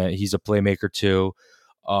 And he's a playmaker too.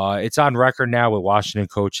 It's on record now with Washington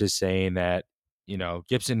coaches saying that,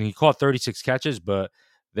 Gibson, he caught 36 catches, but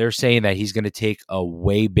they're saying that he's going to take a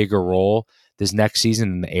way bigger role this next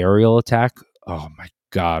season in the aerial attack. Oh my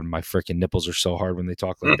God, my freaking nipples are so hard when they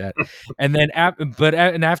talk like that. And then,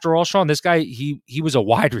 after all, Sean, this guy, he was a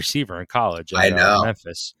wide receiver in college. I know.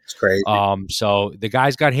 Memphis. It's crazy. So the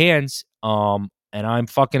guy's got hands. And I'm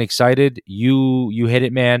fucking excited. You hit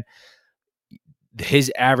it, man.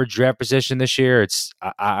 His average draft position this year,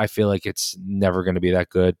 I feel like it's never going to be that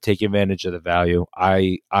good. Take advantage of the value.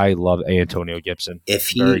 I love Antonio Gibson.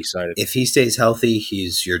 Very excited. If he stays healthy,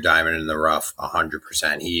 he's your diamond in the rough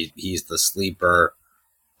 100%. He's the sleeper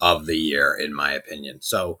of the year, in my opinion.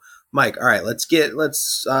 So, Mike, all right,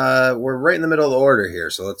 we're right in the middle of the order here.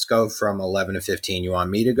 So let's go from 11 to 15. You want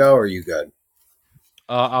me to go or are you good?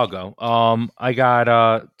 I'll go. I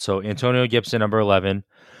got, so Antonio Gibson, number 11.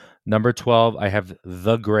 Number 12, I have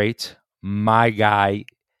the great, my guy,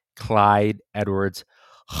 Clyde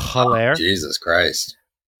Edwards-Helaire. Oh, Jesus Christ.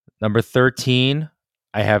 Number 13,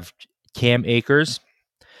 I have Cam Akers.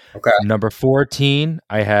 Okay. Number 14,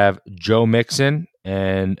 I have Joe Mixon.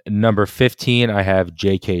 And number 15, I have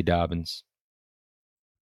J.K. Dobbins.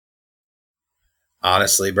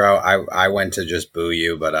 Honestly, bro, I went to just boo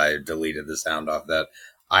you, but I deleted the sound off that.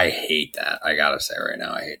 I hate that. I gotta say right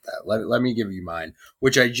now, I hate that. Let me give you mine,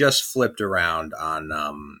 which I just flipped around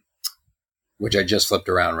on. Which I just flipped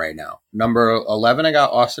around right now. Number 11, I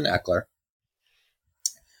got Austin Eckler.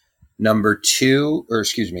 Number 12,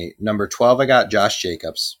 I got Josh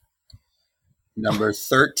Jacobs. Number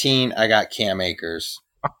 13, I got Cam Akers.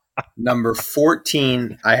 Number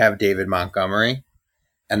 14, I have David Montgomery.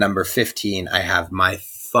 At number 15, I have my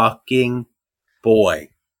fucking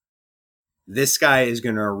boy. This guy is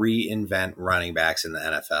going to reinvent running backs in the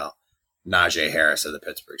NFL. Najee Harris of the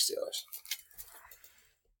Pittsburgh Steelers.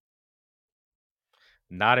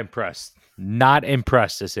 Not impressed. Not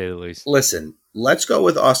impressed, to say the least. Listen, let's go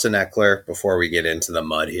with Austin Eckler before we get into the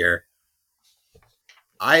mud here.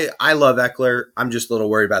 I love Eckler. I'm just a little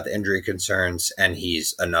worried about the injury concerns, and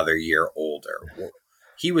he's another year older.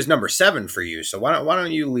 He was number 7 for you, so why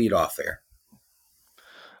don't you lead off there?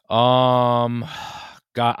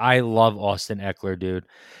 God, I love Austin Eckler, dude.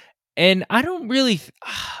 And I don't really,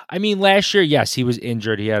 I mean, last year, yes, he was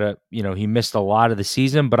injured. He had he missed a lot of the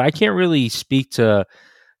season, but I can't really speak to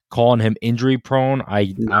calling him injury prone.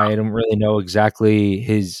 I don't really know exactly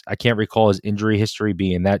I can't recall his injury history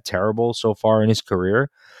being that terrible so far in his career.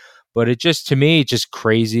 But to me, it's just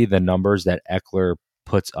crazy the numbers that Eckler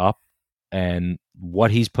puts up and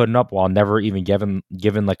what he's putting up while never even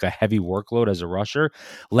given like a heavy workload as a rusher.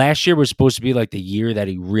 Last year was supposed to be like the year that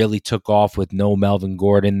he really took off with no Melvin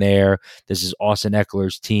Gordon there. This is Austin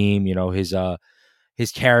Eckler's team.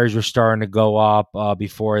 His carries were starting to go up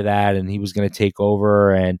before that, and he was going to take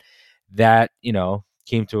over. And that,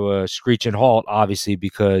 came to a screeching halt, obviously,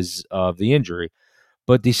 because of the injury.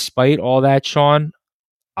 But despite all that, Sean,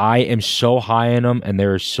 I am so high on him, and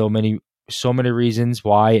there are so many reasons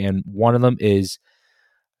why. And one of them is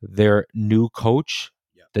their new coach,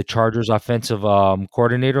 the Chargers offensive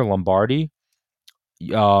coordinator, Lombardi. He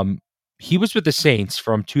was with the Saints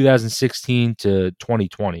from 2016 to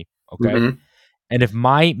 2020. Okay. Mm-hmm. And if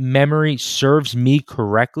my memory serves me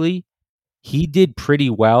correctly, he did pretty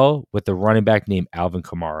well with a running back named Alvin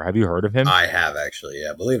Kamara. Have you heard of him? I have, actually.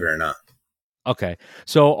 Yeah, believe it or not. Okay.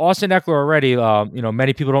 So Austin Eckler already,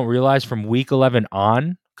 many people don't realize from week 11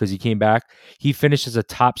 on, because he came back, he finished as a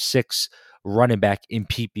top 6 running back in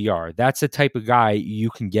PPR. That's the type of guy you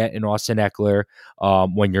can get in Austin Eckler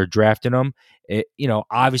when you're drafting him.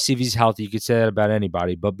 Obviously, if he's healthy, you could say that about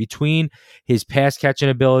anybody. But between his pass catching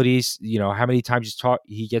abilities, how many times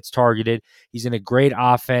he gets targeted, he's in a great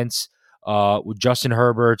offense with Justin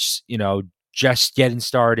Herbert's, just getting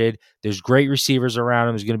started. There's great receivers around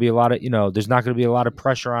him. There's going to be a lot of, there's not going to be a lot of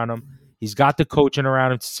pressure on him. He's got the coaching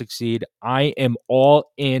around him to succeed. I am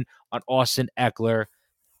all in on Austin Eckler.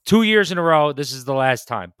 2 years in a row. This is the last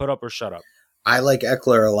time. Put up or shut up. I like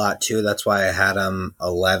Eckler a lot too. That's why I had him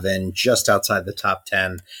 11, just outside the top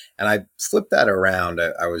 10. And I flipped that around.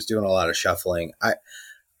 I was doing a lot of shuffling.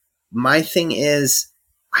 My thing is,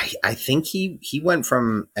 I think he went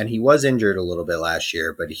from, and he was injured a little bit last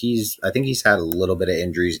year, but I think he's had a little bit of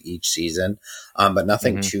injuries each season, but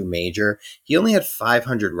nothing too major. He only had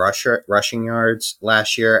 500 rushing yards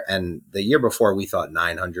last year, and the year before we thought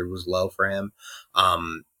 900 was low for him.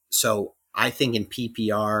 So I think in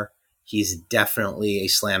PPR, he's definitely a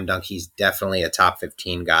slam dunk. He's definitely a top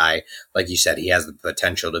 15 guy. Like you said, he has the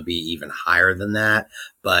potential to be even higher than that.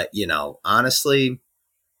 But, honestly,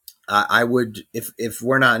 I would, if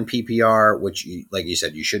we're not in PPR, which, like you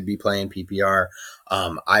said, you should be playing PPR,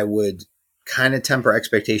 I would kind of temper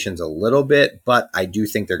expectations a little bit, but I do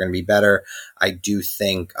think they're going to be better. I do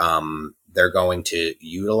think they're going to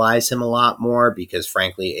utilize him a lot more because,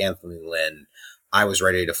 frankly, Anthony Lynn, I was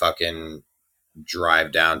ready to fucking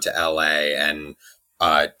drive down to LA and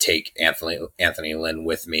take Anthony Lynn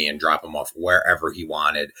with me and drop him off wherever he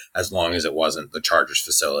wanted, as long as it wasn't the Chargers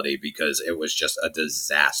facility, because it was just a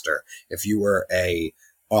disaster. If you were a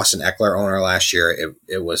Austin Eckler owner last year,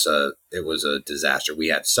 it was a disaster. We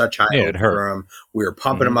had such high hope for him. We were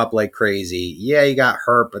pumping him up like crazy. Yeah, he got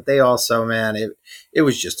hurt, but they also, man, it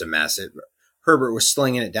was just a mess. Herbert was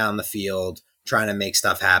slinging it down the field, trying to make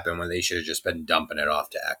stuff happen when they should have just been dumping it off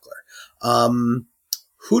to Eckler.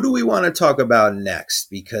 Who do we want to talk about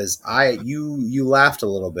next? Because you laughed a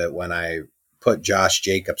little bit when I put Josh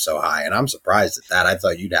Jacobs so high, and I'm surprised at that. I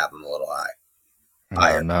thought you'd have him a little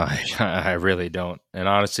high. No, I really don't. And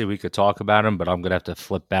honestly, we could talk about him, but I'm going to have to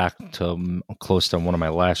flip back to close to one of my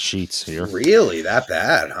last sheets here. Really? That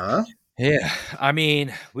bad, huh? Yeah, I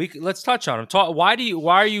mean, let's touch on him. Why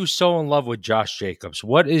are you so in love with Josh Jacobs?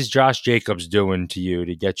 What is Josh Jacobs doing to you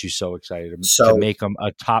to get you so excited to make him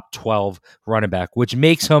a top 12 running back, which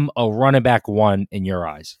makes him a running back 1 in your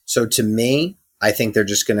eyes? So to me, I think they're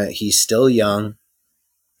just he's still young.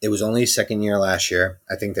 It was only his second year last year.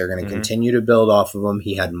 I think they're going to continue to build off of him.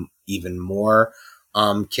 He had even more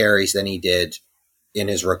carries than he did in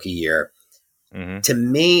his rookie year. To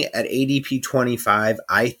me, at ADP 25,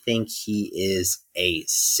 I think he is a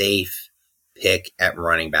safe pick at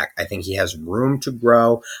running back. I think he has room to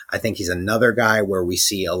grow. I think he's another guy where we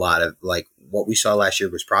see a lot of, like, what we saw last year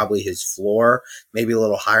was probably his floor, maybe a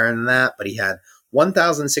little higher than that, but he had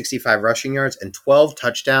 1,065 rushing yards and 12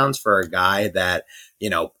 touchdowns for a guy that,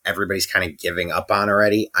 everybody's kind of giving up on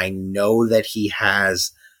already. I know that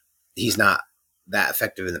he's not that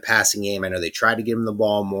effective in the passing game. I know they try to give him the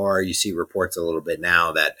ball more. You see reports a little bit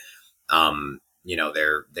now that,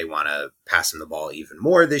 they want to pass him the ball even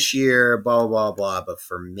more this year, blah, blah, blah. But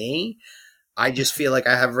for me, I just feel like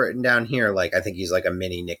I have written down here, like, I think he's like a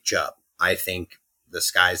mini Nick Chubb. I think the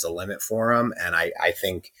sky's the limit for him. And I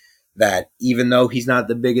think that even though he's not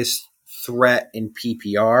the biggest threat in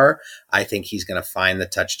PPR, I think he's going to find the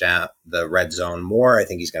touchdown, the red zone more. I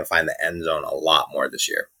think he's going to find the end zone a lot more this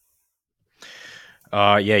year.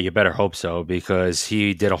 Yeah, you better hope so, because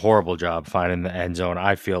he did a horrible job finding the end zone.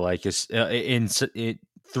 I feel like it's in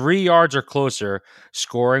 3 yards or closer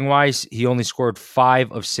scoring wise. He only scored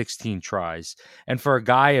 5 of 16 tries, and for a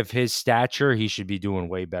guy of his stature, he should be doing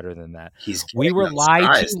way better than that. We were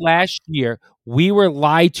lied to last year. We were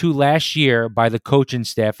lied to last year by the coaching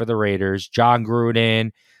staff for the Raiders, John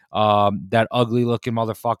Gruden, that ugly looking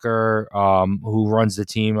motherfucker who runs the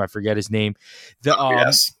team. I forget his name.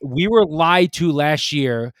 Yes. We were lied to last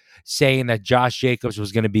year saying that Josh Jacobs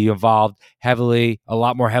was going to be involved a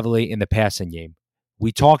lot more heavily in the passing game.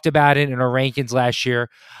 We talked about it in our rankings last year.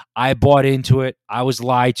 I bought into it. I was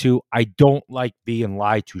lied to. I don't like being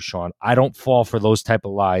lied to, Sean. I don't fall for those type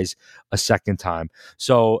of lies a second time.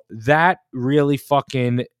 So that really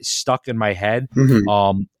fucking stuck in my head.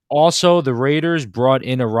 Mm-hmm. Also, the Raiders brought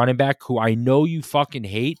in a running back who I know you fucking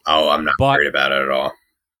hate. Oh, I'm not worried about it at all.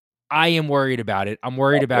 I am worried about it. I'm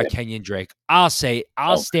worried about Kenyon Drake. I'll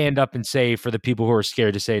stand up and say for the people who are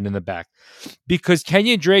scared to say it in the back, because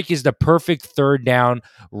Kenyon Drake is the perfect third down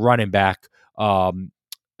running back,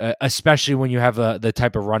 especially when you have the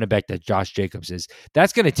type of running back that Josh Jacobs is.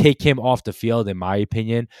 That's going to take him off the field, in my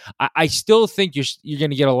opinion. I still think you're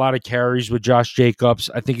going to get a lot of carries with Josh Jacobs.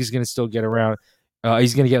 I think he's going to still get around.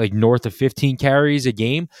 He's going to get like north of 15 carries a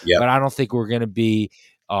game, but I don't think we're going to be.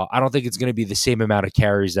 I don't think it's going to be the same amount of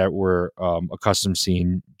carries that we're accustomed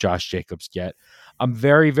seeing Josh Jacobs get. I'm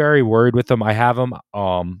very, very worried with him. I have him.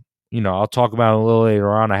 I'll talk about him a little later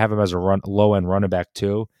on. I have him as a low end running back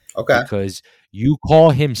too. Okay. Because you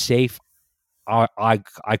call him safe, I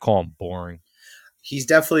call him boring. He's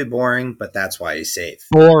definitely boring, but that's why he's safe.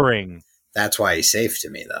 Boring. That's why he's safe to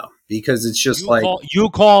me, though, because it's just you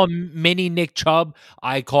call him mini Nick Chubb.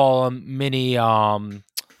 I call him mini nice.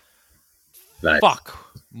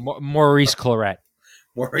 Maurice Claret.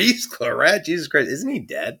 Maurice Claret, Jesus Christ, isn't he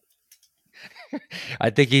dead? I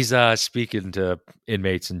think he's speaking to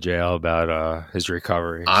inmates in jail about his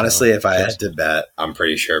recovery. Honestly, if I had to bet, I'm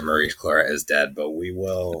pretty sure Maurice Claret is dead, but we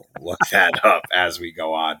will look that up as we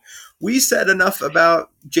go on. We said enough about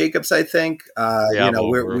Jacobs, I think.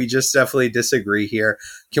 We just definitely disagree here.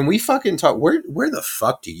 Can we fucking talk? Where the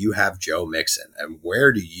fuck do you have Joe Mixon, and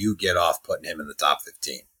where do you get off putting him in the top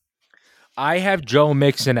 15? I have Joe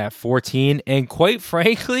Mixon at 14, and quite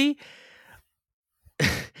frankly,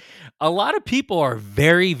 a lot of people are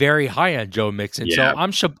very, very high on Joe Mixon. Yeah.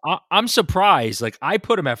 So I'm surprised. Like, I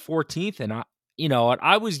put him at 14th, and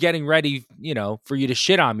I was getting ready, for you to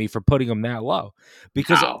shit on me for putting him that low,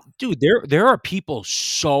 because dude, there are people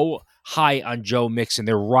so high on Joe Mixon.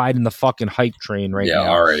 They're riding the fucking hype train right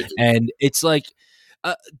now. All right. And it's like,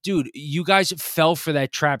 dude, you guys fell for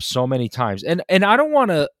that trap so many times. And I don't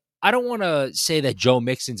want to say that Joe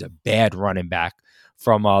Mixon's a bad running back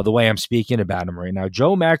from the way I'm speaking about him right now.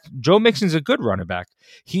 Joe Mixon's a good running back.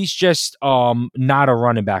 He's just not a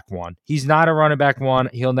running back one. He's not a running back one.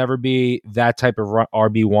 He'll never be that type of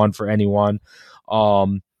RB1 for anyone.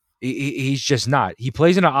 He's just not. He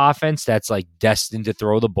plays in an offense that's like destined to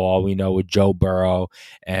throw the ball. We know with Joe Burrow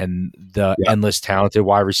and the endless talented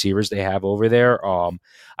wide receivers they have over there.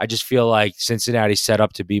 I just feel like Cincinnati's set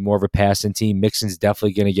up to be more of a passing team. Mixon's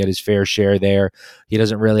definitely going to get his fair share there. He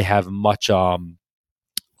doesn't really have much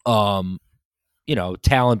talent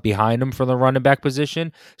behind him for the running back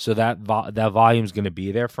position, so that volume is going to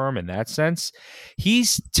be there for him in that sense.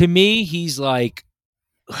 To me, he's like,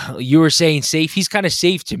 you were saying safe. He's kind of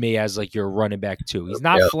safe to me as like your running back too. He's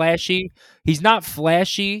not flashy. He's not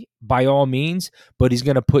flashy by all means, but he's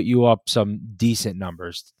going to put you up some decent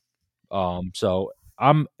numbers. So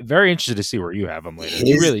I'm very interested to see where you have him later.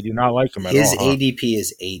 You really do not like him at all. His ADP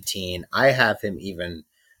is 18. I have him even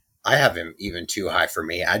too high for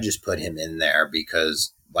me. I just put him in there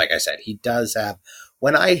because, like I said, he does have.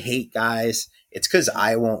 When I hate guys, it's because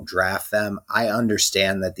I won't draft them. I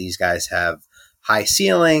understand that these guys have high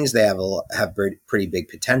ceilings. They have pretty big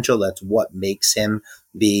potential. That's what makes him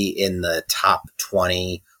be in the top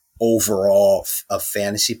 20 overall of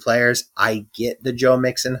fantasy players. I get the Joe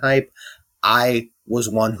Mixon hype. I was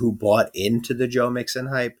one who bought into the Joe Mixon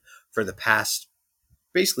hype for the past,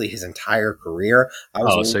 basically his entire career.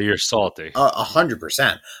 So you're salty.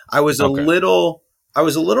 100%. I was Okay. a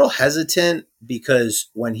little hesitant because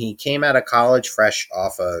when he came out of college, fresh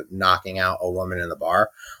off of knocking out a woman in the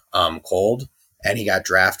bar, cold, and he got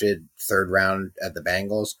drafted 3rd round at the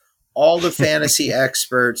Bengals, all the fantasy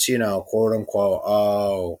experts, quote unquote,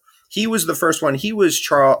 oh, he was the first one. He was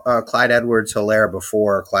Clyde Edwards-Helaire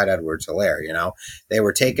before Clyde Edwards-Helaire. They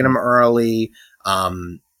were taking him early.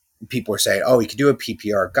 People were saying, oh, he could do a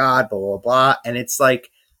PPR god, blah, blah, blah. And it's like,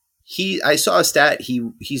 I saw a stat.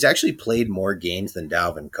 He's actually played more games than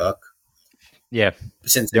Dalvin Cook. Yeah.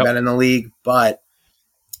 Since they've been in the league, but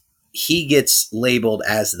he gets labeled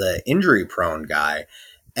as the injury prone guy.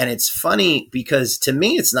 And it's funny because to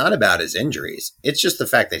me, it's not about his injuries. It's just the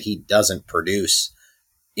fact that he doesn't produce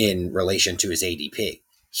in relation to his ADP.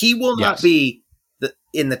 He will not be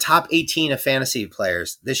in the top 18 of fantasy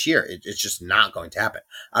players this year. It's just not going to happen.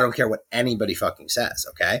 I don't care what anybody fucking says.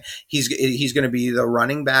 Okay. He's going to be the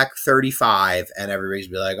running back 35 and everybody's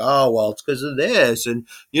be like, oh, well, it's because of this. And,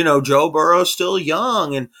 Joe Burrow's still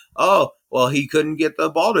young and, oh, well, he couldn't get the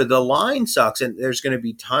ball to the line sucks. And there's going to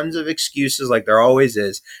be tons of excuses like there always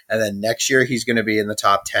is. And then next year he's going to be in the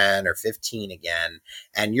top 10 or 15 again.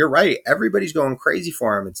 And you're right. Everybody's going crazy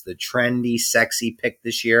for him. It's the trendy, sexy pick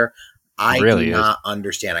this year. I really do not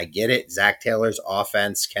understand. I get it. Zach Taylor's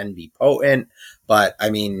offense can be potent, but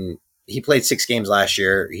I mean, he played 6 games last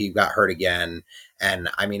year. He got hurt again. And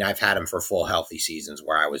I mean, I've had him for full healthy seasons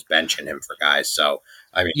where I was benching him for guys. So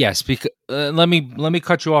I mean, yes, because let me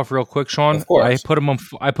cut you off real quick, Sean. Of course. I put him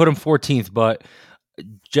 14th, but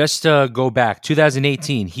just to go back,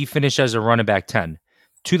 2018 he finished as a running back 10.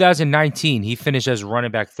 2019 he finished as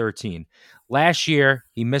running back 13. Last year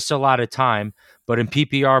he missed a lot of time, but in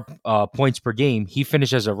PPR points per game he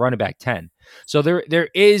finished as a running back 10. So there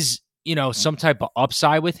is some type of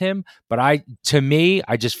upside with him, but I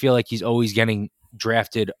just feel like he's always getting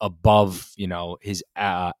drafted above his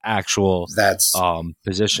actual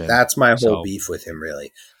position. That's my whole beef with him,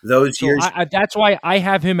 really. Those years. That's why I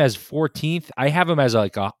have him as 14th. I have him as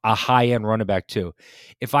like a high end running back too.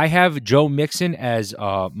 If I have Joe Mixon as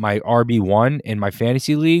my RB1 in my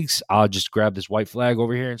fantasy leagues, I'll just grab this white flag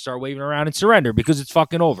over here and start waving around and surrender because it's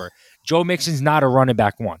fucking over. Joe Mixon's not a running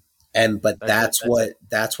back 1. But that's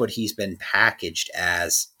what he's been packaged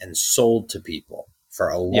as and sold to people for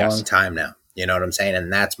a long time now. You know what I'm saying?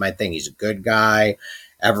 And that's my thing. He's a good guy.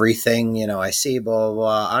 Everything, I see, blah, blah,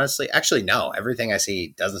 blah. Honestly, actually, no. Everything I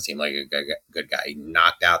see doesn't seem like a good guy. He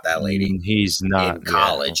knocked out that lady. He's not in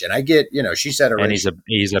college. And I get, she said and he's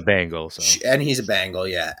a Bengal. So. And he's a Bengal,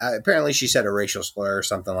 yeah. Apparently she said a racial slur or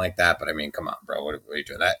something like that. But I mean, come on, bro. What are you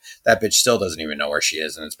doing? That bitch still doesn't even know where she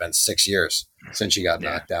is. And it's been 6 years since she got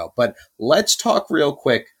knocked out. But let's talk real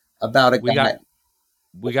quick about a guy.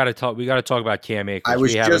 We got to talk about Cam Akers. I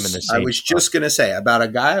was just going to say about a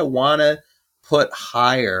guy I want to put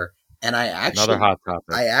higher, and another hot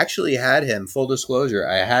topic. I actually had him, full disclosure,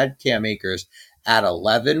 I had Cam Akers at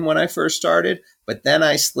 11 when I first started, but then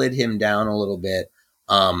I slid him down a little bit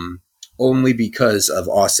only because of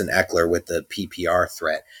Austin Eckler with the PPR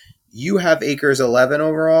threat. You have Akers 11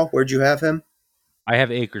 overall. Where'd you have him? I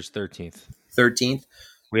have Akers 13th. 13th?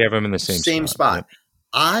 We have him in the same spot.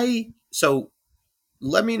 So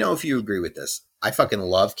let me know if you agree with this. I fucking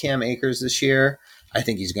love Cam Akers this year. I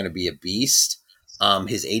think he's going to be a beast.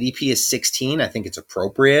 His ADP is 16. I think it's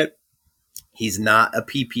appropriate. He's not a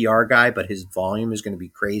PPR guy, but his volume is going to be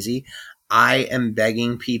crazy. I am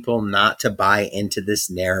begging people not to buy into this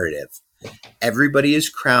narrative. Everybody is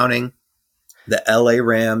crowning the LA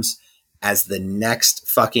Rams as the next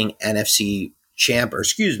fucking NFC champ,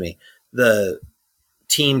 the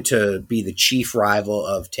team to be the chief rival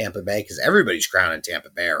of Tampa Bay, because everybody's crowning Tampa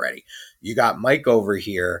Bay already. You got Mike over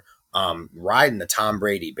here riding the Tom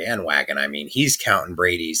Brady bandwagon. I mean, he's counting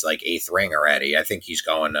Brady's like 8th ring already. I think he's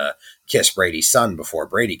going to kiss Brady's son before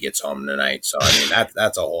Brady gets home tonight. So I mean,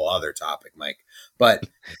 that's a whole other topic, Mike. But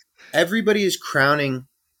everybody is crowning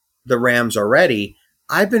the Rams already.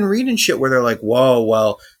 I've been reading shit where they're like, whoa,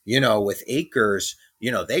 well, with Akers,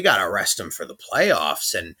 they got to rest him for the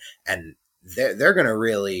playoffs, and they're going to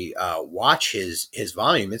really watch his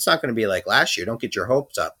volume. It's not going to be like last year. Don't get your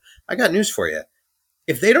hopes up. I got news for you.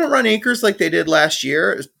 If they don't run Akers like they did last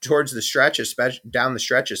year towards the stretch, down the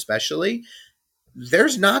stretch especially,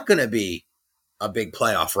 there's not going to be a big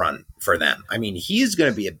playoff run for them. I mean, he's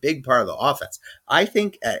going to be a big part of the offense. I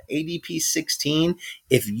think at ADP 16,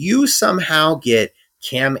 if you somehow get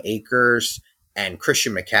Cam Akers and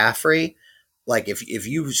Christian McCaffrey, like if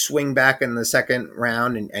you swing back in the second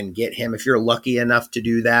round and get him, if you're lucky enough to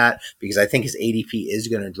do that, because I think his ADP is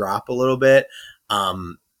going to drop a little bit.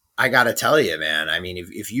 I got to tell you, man, I mean,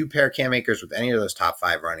 if you pair Cam Akers with any of those top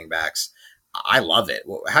 5 running backs, I love it.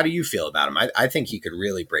 Well, how do you feel about him? I think he could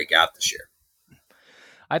really break out this year.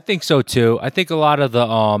 I think so too. I think a lot of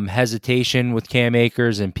the hesitation with Cam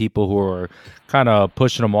Akers and people who are kind of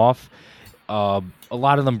pushing him off, a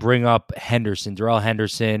lot of them bring up Henderson, Darrell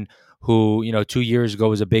Henderson, who 2 years ago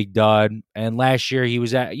was a big dud, and last year he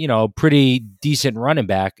was at pretty decent running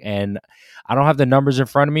back. And I don't have the numbers in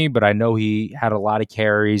front of me, but I know he had a lot of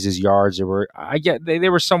carries. His yards they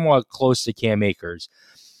were somewhat close to Cam Akers,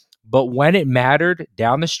 but when it mattered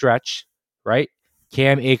down the stretch, right?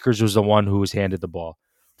 Cam Akers was the one who was handed the ball.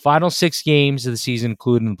 Final 6 games of the season,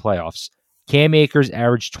 including the playoffs, Cam Akers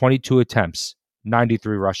averaged 22 attempts,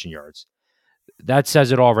 93 rushing yards. That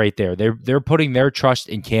says it all right there. They're putting their trust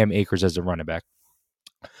in Cam Akers as a running back.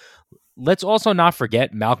 Let's also not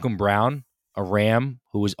forget Malcolm Brown, a Ram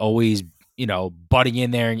who was always, butting in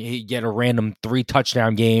there and he'd get a random 3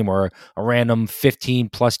 touchdown game or a random 15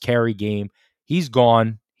 plus carry game. He's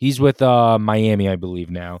gone. He's with Miami, I believe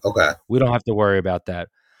now. Okay. We don't have to worry about that.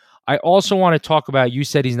 I also want to talk about, you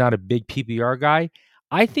said he's not a big PPR guy.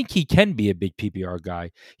 I think he can be a big PPR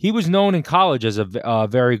guy. He was known in college as a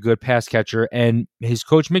very good pass catcher, and his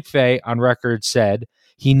coach McVay on record said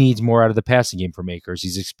he needs more out of the passing game from Akers.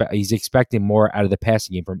 He's expecting more out of the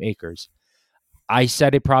passing game from Akers. I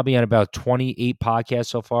said it probably on about 28 podcasts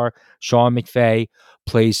so far. Sean McVay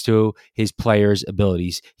plays to his players'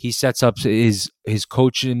 abilities. He sets up his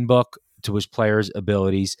coaching book to his players'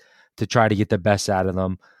 abilities to try to get the best out of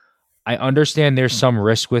them. I understand there's some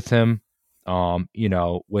risk with him. I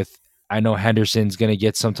know Henderson's going to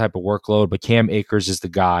get some type of workload, but Cam Akers is the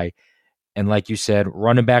guy. And like you said,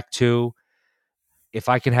 running back 2, if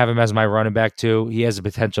I can have him as my running back 2, he has the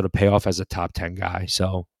potential to pay off as a top 10 guy.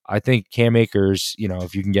 So I think Cam Akers,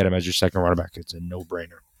 if you can get him as your second running back, it's a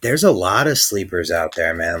no-brainer. There's a lot of sleepers out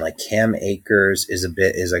there, man. Like Cam Akers is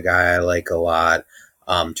a guy I like a lot.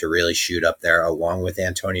 To really shoot up there along with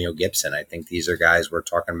Antonio Gibson. I think these are guys we're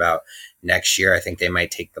talking about next year. I think they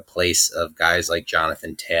might take the place of guys like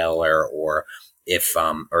Jonathan Taylor or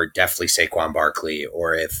definitely Saquon Barkley,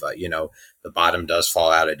 or if, the bottom does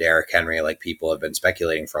fall out of Derrick Henry, like people have been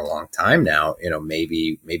speculating for a long time now,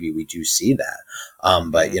 maybe we do see that.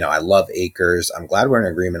 But I love Akers. I'm glad we're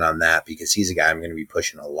in agreement on that because he's a guy I'm going to be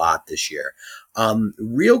pushing a lot this year.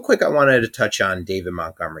 Real quick, I wanted to touch on David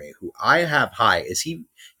Montgomery, who I have high. Is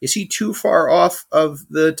he too far off of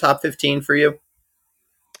the top 15 for you?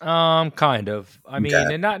 Kind of. I mean,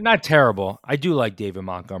 and not terrible. I do like David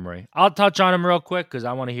Montgomery. I'll touch on him real quick because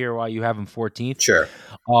I want to hear why you have him 14th. Sure.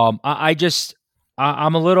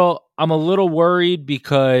 I'm a little worried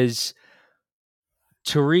because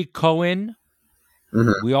Tariq Cohen.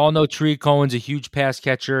 Mm-hmm. We all know Tariq Cohen's a huge pass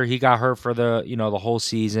catcher. He got hurt for the whole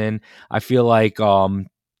season. I feel like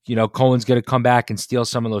Cohen's going to come back and steal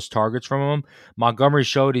some of those targets from him. Montgomery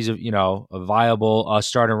showed he's a viable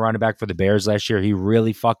starting running back for the Bears last year. He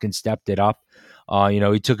really fucking stepped it up.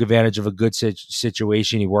 He took advantage of a good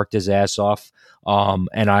situation. He worked his ass off.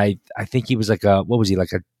 And I think he was the 6th,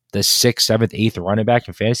 7th, 8th running back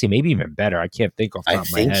in fantasy, maybe even better. I can't think off the top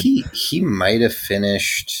of my head. I think he might have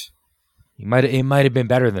finished. It might have been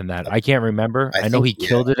better than that. I can't remember. I know he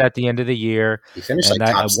killed it at the end of the year. He finished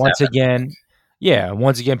top once 7. Again. Yeah,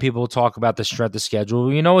 once again, people will talk about the strength of schedule.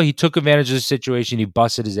 He took advantage of the situation. He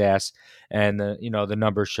busted his ass, and the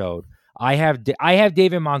numbers showed. I have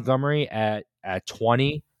David Montgomery at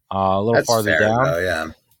 20, a little farther down. Though, yeah.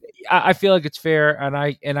 I feel like it's fair, and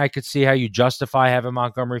I could see how you justify having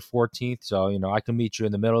Montgomery 14th. So I can meet you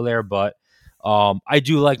in the middle there, but I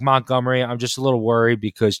do like Montgomery. I'm just a little worried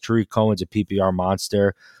because Tariq Cohen's a PPR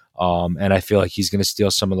monster, and I feel like he's going to steal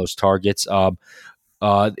some of those targets.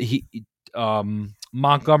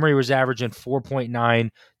 Montgomery was averaging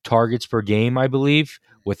 4.9 targets per game, I believe,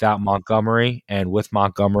 without Montgomery, and with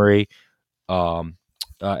Montgomery, and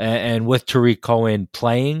with Tariq Cohen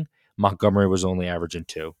playing, Montgomery was only averaging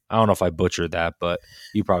 2. I don't know if I butchered that, but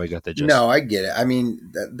you probably got the gist. No, I get it. I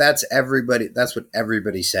mean, that's everybody. That's what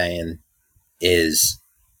everybody's saying is,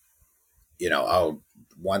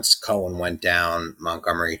 once Cohen went down,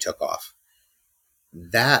 Montgomery took off.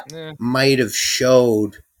 That might have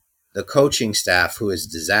showed the coaching staff, who is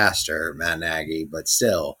disaster, Matt Nagy, but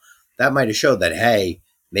still, that might have showed that, hey,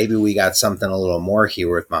 maybe we got something a little more here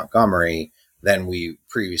with Montgomery than we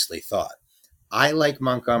previously thought. I like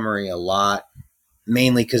Montgomery a lot,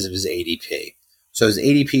 mainly because of his ADP. So his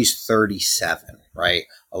ADP is 37, right?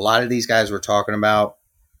 A lot of these guys we're talking about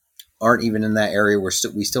aren't even in that area. We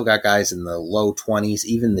still got guys in the low 20s,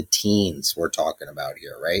 even the teens we're talking about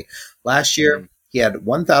here, right? Last year, he had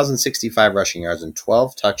 1,065 rushing yards and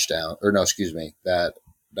 12 touchdowns. Or no, excuse me, that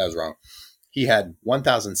was wrong. He had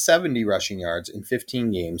 1,070 rushing yards in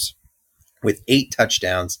 15 games with 8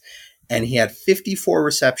 touchdowns, and he had 54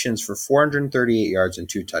 receptions for 438 yards and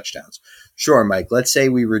 2 touchdowns. Sure, Mike, let's say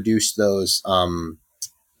we reduce those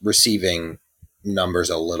receiving numbers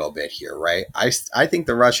a little bit here, right? I think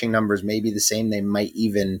the rushing numbers may be the same. They might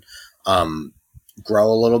even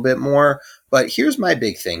grow a little bit more. But here's my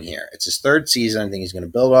big thing here. It's his third season. I think he's going to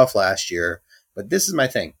build off last year. But this is my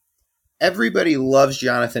thing. Everybody loves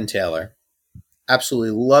Jonathan Taylor.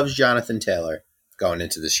 Absolutely loves Jonathan Taylor going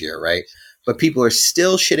into this year, right? But people are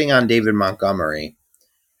still shitting on David Montgomery.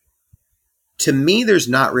 To me, there's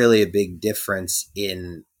not really a big difference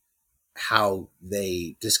in how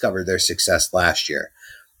they discovered their success last year.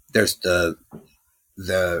 There's the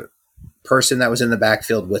person that was in the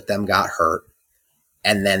backfield with them got hurt,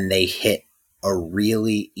 and then they hit a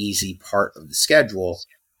really easy part of the schedule,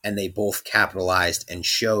 and they both capitalized and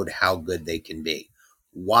showed how good they can be.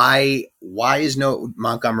 Why is no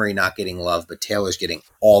Montgomery not getting love, but Taylor's getting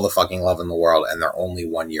all the fucking love in the world, and they're only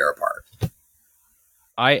 1 year apart?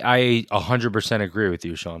 I 100% agree with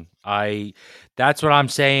you, Sean. That's what I'm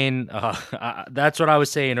saying. That's what I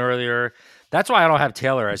was saying earlier. That's why I don't have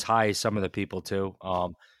Taylor as high as some of the people too.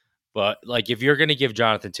 But like, if you're going to give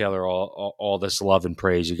Jonathan Taylor all this love and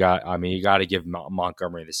praise, you got to give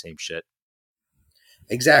Montgomery the same shit.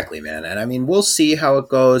 Exactly, man. And I mean, we'll see how it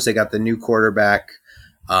goes. They got the new quarterback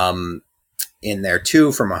in there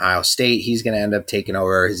too from Ohio State. He's going to end up taking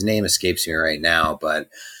over. His name escapes me right now, but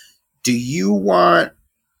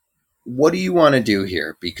what do you want to do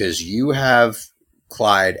here? Because you have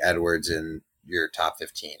Clyde Edwards in your top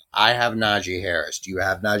 15. I have Najee Harris. Do you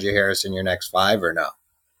have Najee Harris in your next 5 or no?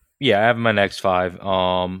 Yeah, I have my next 5.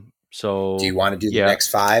 So do you want to do the next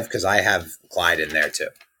 5? Because I have Clyde in there too.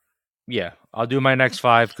 Yeah, I'll do my next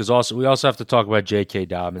 5 because we also have to talk about J.K.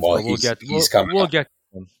 Dobbins. Well, he's coming. We'll get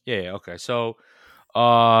him. Yeah. Okay. So,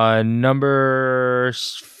 number,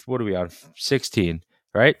 what are we on? 16,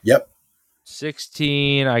 right? Yep.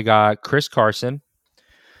 16. I got Chris Carson.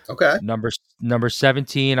 Okay. Number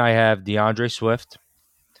 17. I have DeAndre Swift.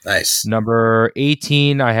 Nice. Number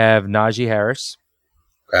 18. I have Najee Harris.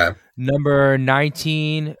 Okay. Number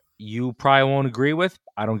 19. You probably won't agree with.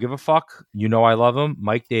 I don't give a fuck. You know I love him.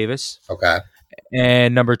 Mike Davis. Okay.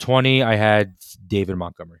 And number 20, I had David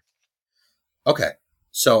Montgomery. Okay.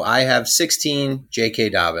 So I have 16, J.K.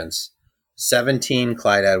 Dobbins, 17,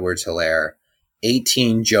 Clyde Edwards-Helaire,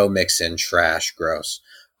 18, Joe Mixon, trash, gross,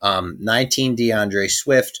 19, DeAndre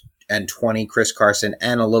Swift, and 20, Chris Carson,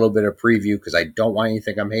 and a little bit of preview because I don't want you to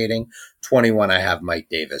think I'm hating. 21, I have Mike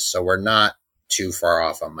Davis. So we're not too far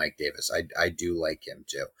off on Mike Davis. I do like him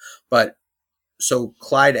too. But so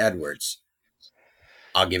Clyde Edwards,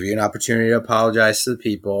 I'll give you an opportunity to apologize to the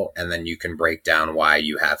people, and then you can break down why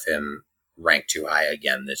you have him ranked too high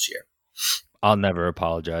again this year. I'll never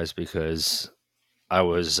apologize because I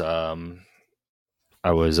was what's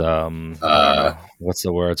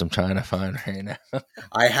the words I'm trying to find right now?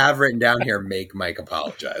 I have written down here, make Mike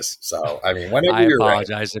apologize. So, I mean, whenever I you're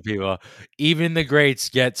apologize to people. Even the greats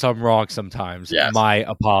get some wrong sometimes. Yes. My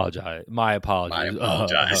apologies.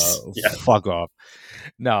 Yes. Fuck off.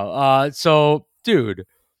 No. So, dude,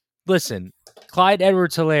 listen. Clyde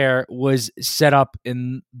Edwards-Helaire was set up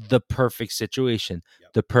in the perfect situation,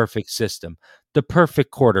 the perfect system, the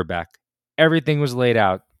perfect quarterback. Everything was laid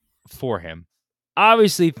out for him.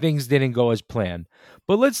 Obviously, things didn't go as planned,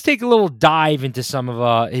 but let's take a little dive into some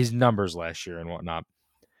of his numbers last year and whatnot.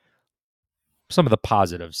 Some of the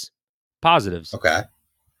positives. Okay.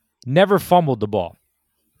 Never fumbled the ball.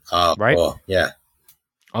 Right? Well, yeah.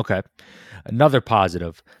 Okay. Another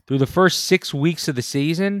positive. Through the first 6 weeks of the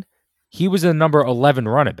season, he was the number 11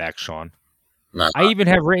 running back, Sean. I even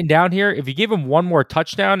have written down here, if you give him one more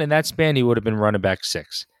touchdown in that span, he would have been running back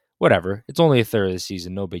 6. Whatever. It's only a third of the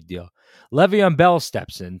season. No big deal. Le'Veon Bell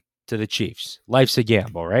steps in to the Chiefs. Life's a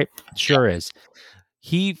gamble, right? Sure is.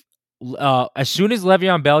 He, as soon as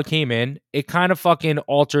Le'Veon Bell came in, it kind of fucking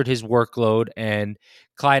altered his workload, and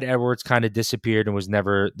Clyde Edwards kind of disappeared and was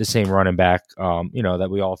never the same running back, that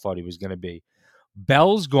we all thought he was going to be.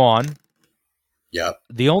 Bell's gone. Yep.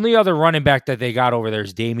 The only other running back that they got over there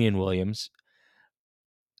is Damian Williams.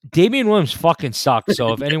 Damian Williams fucking sucks.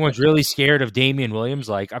 So if anyone's really scared of Damian Williams,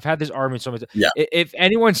 like I've had this argument so much. Yeah. If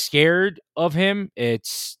anyone's scared of him,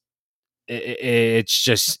 it's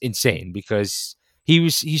just insane because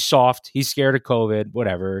he's soft. He's scared of COVID.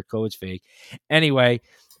 Whatever. COVID's fake. Anyway,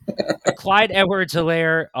 Clyde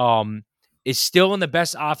Edwards-Helaire. is still in the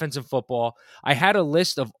best offense in football. I had a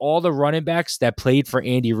list of all the running backs that played for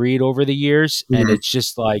Andy Reid over the years, and it's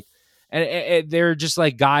just like, and they're just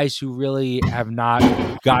like guys who really have not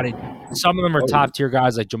gotten. Some of them are top tier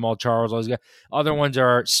guys like Jamal Charles. All those guys. Other ones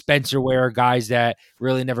are Spencer Ware guys that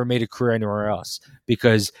really never made a career anywhere else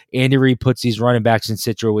because Andy Reid puts these running backs in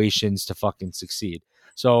situations to fucking succeed.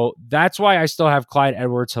 So that's why I still have Clyde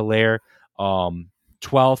Edwards-Helaire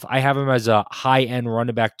 12th. I have him as a high end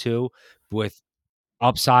running back too, with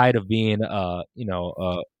upside of being I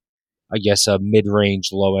guess a mid range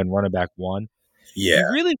low end running back 1. Yeah. He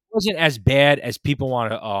really wasn't as bad as people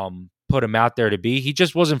want to put him out there to be. He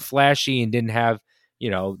just wasn't flashy and didn't have,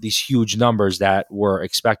 these huge numbers that were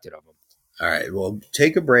expected of him. All right. Well,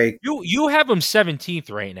 take a break. You have him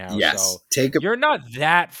 17th right now. Yes. So you're not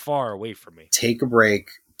that far away from me. Take a break.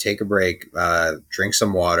 Drink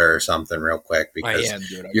some water or something real quick because I am,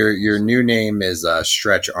 dude. your new name is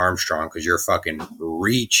Stretch Armstrong because you're fucking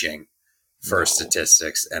reaching for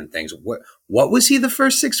statistics and things. What was he the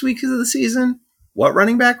first 6 weeks of the season? What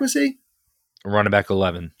running back was he? Running back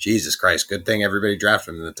 11. Jesus Christ. Good thing everybody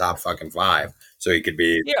drafted him in the top fucking 5 so he could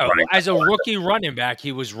be. Yeah, as a rookie running back,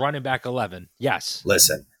 he was running back 11. Yes.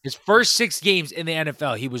 Listen. His first 6 games in the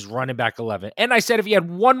NFL, he was running back 11. And I said if he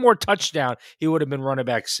had one more touchdown, he would have been running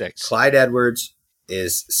back 6. Clyde Edwards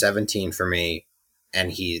is 17 for me,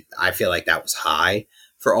 and I feel like that was high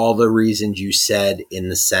for all the reasons you said, in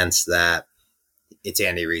the sense that it's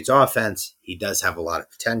Andy Reid's offense. He does have a lot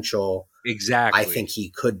of potential. Exactly. I think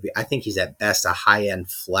he could be. I think he's at best a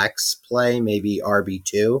high-end flex play, maybe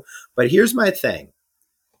RB2. But here's my thing.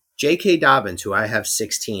 J.K. Dobbins, who I have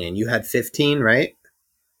 16, and you had 15, right?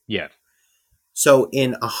 Yeah. So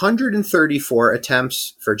in 134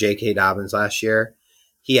 attempts for J.K. Dobbins last year,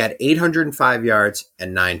 he had 805 yards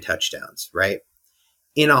and 9 touchdowns, right?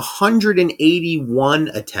 In 181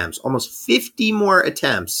 attempts, almost 50 more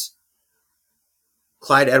attempts,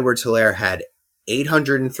 Clyde Edwards-Helaire had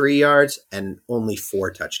 803 yards and only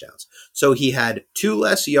 4 touchdowns. So he had 2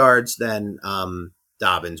 less yards than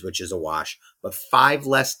Dobbins, which is a wash, but 5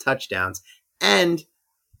 less touchdowns. And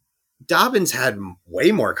Dobbins had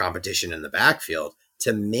way more competition in the backfield.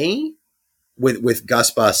 To me, with Gus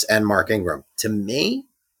Bus and Mark Ingram,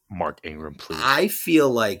 Mark Ingram, please. I feel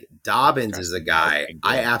like Dobbins is a guy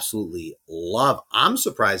I absolutely love. I'm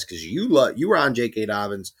surprised because you were on J.K.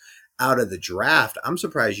 Dobbins out of the draft. I'm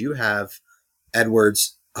surprised you have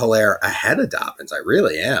Edwards-Helaire ahead of Dobbins. I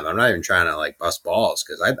really am. I'm not even trying to bust balls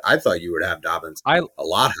because I thought you would have Dobbins a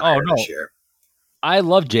lot higher this year. I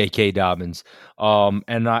love J.K. Dobbins,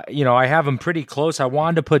 and I have him pretty close. I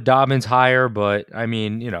wanted to put Dobbins higher, but I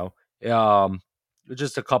mean,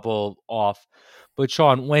 just a couple off. But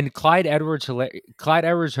Sean, when Clyde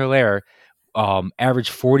Edwards-Helaire averaged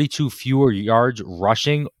 42 fewer yards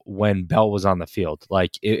rushing when Bell was on the field,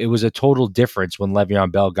 it was a total difference when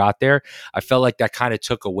Le'Veon Bell got there. I felt like that kind of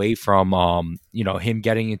took away from him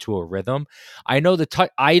getting into a rhythm. I know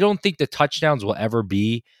I don't think the touchdowns will ever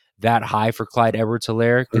be that high for Clyde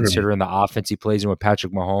Edwards-Helaire, considering the offense he plays in with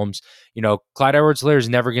Patrick Mahomes. Clyde Edwards-Helaire is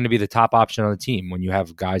never going to be the top option on the team when you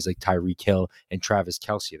have guys like Tyreek Hill and Travis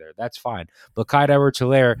Kelce there. That's fine. But Clyde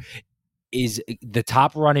Edwards-Helaire is the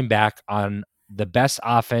top running back on the best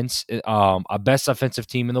offense, a best offensive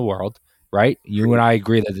team in the world, right? You and I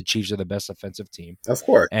agree that the Chiefs are the best offensive team. Of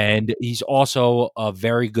course. And he's also a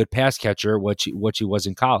very good pass catcher, which he was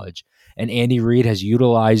in college. And Andy Reid has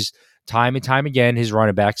utilized time and time again his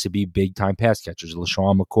running backs to be big-time pass catchers.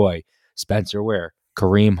 LaShawn McCoy, Spencer Ware,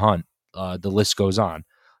 Kareem Hunt, the list goes on.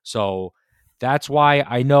 So that's why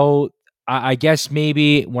I know, I guess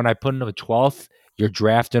maybe when I put him at 12th, you're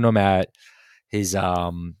drafting him at his,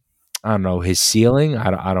 his ceiling.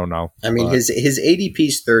 I don't know. I mean, his ADP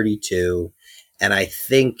is 32, and I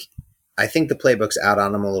think the playbook's out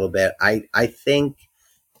on him a little bit. I think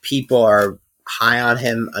people are high on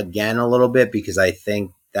him again a little bit because I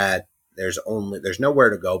think that there's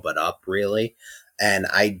nowhere to go but up, really. And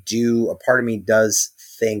a part of me does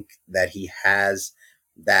think that he has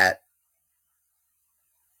that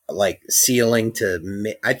ceiling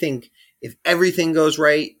to, I think if everything goes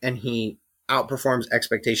right and he outperforms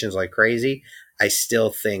expectations like crazy, I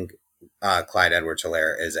still think Clyde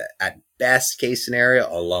Edwards-Helaire is at best case scenario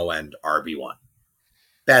a low end RB1.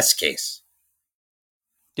 Best case.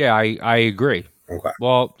 Yeah, I agree. Okay.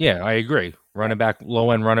 Well, yeah, I agree. Running back,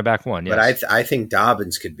 low end running back 1. Yes. But I think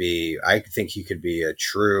Dobbins could be. I think he could be a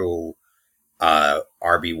true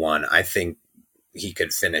RB1. I think he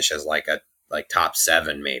could finish as top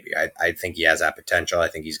 7 maybe. I think he has that potential. I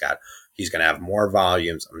think he's going to have more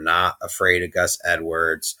volumes. I'm not afraid of Gus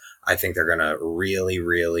Edwards. I think they're going to really,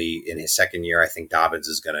 really, in his second year, I think Dobbins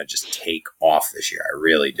is going to just take off this year. I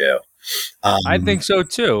really do. I think so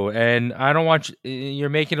too, and I don't want you're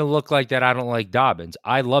making it look like that. I don't like Dobbins.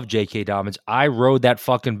 I love J.K. Dobbins. I rode that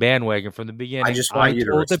fucking bandwagon from the beginning. I just want you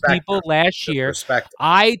to told the respect people him. last Just year. respect him.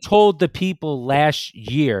 I told the people last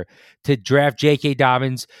year to draft J.K.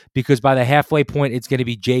 Dobbins because by the halfway point, it's going to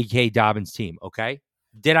be J.K. Dobbins' team. Okay,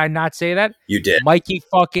 did I not say that? You did. Mikey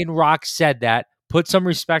fucking Rock said that. Put some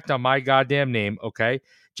respect on my goddamn name. Okay,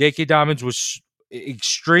 J.K. Dobbins was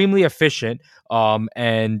extremely efficient.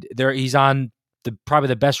 And he's on probably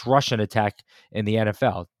the best rushing attack in the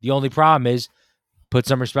NFL. The only problem is put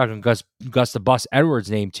some respect on Gus the Bus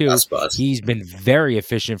Edwards' name too. Bus. He's been very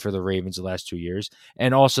efficient for the Ravens the last 2 years.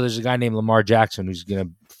 And also there's a guy named Lamar Jackson who's gonna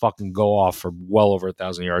fucking go off for well over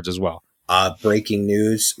 1,000 yards as well. Breaking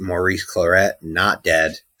news: Maurice Claret not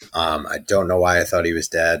dead. I don't know why I thought he was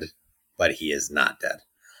dead, but he is not dead.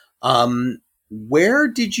 Where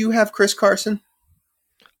did you have Chris Carson?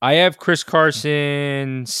 I have Chris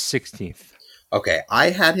Carson 16th. Okay, I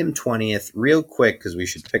had him 20th. Real quick, because we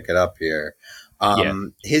should pick it up here.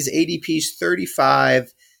 His ADP is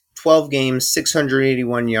 35, 12 games,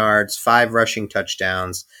 681 yards, 5 rushing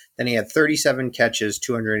touchdowns. Then he had 37 catches,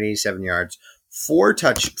 287 yards, 4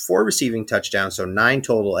 receiving touchdowns, so 9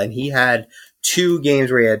 total. And he had 2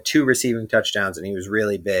 games where he had 2 receiving touchdowns, and he was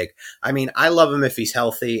really big. I mean, I love him if he's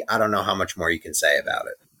healthy. I don't know how much more you can say about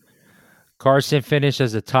it. Carson finished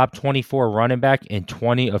as a top 24 running back in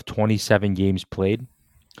 20 of 27 games played.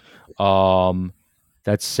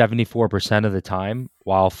 That's 74% of the time,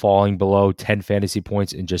 while falling below 10 fantasy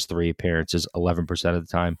points in just 3 appearances, 11% of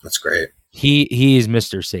the time. That's great. He is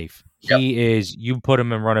Mr. Safe. Yep. He is. You put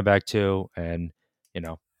him in running back too, and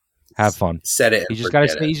have fun. Set it. You just gotta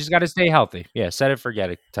stay. You just gotta stay healthy. Yeah, set it, forget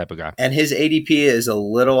it, type of guy. And his ADP is a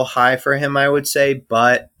little high for him, I would say.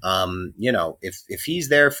 But if he's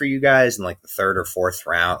there for you guys in like the 3rd or 4th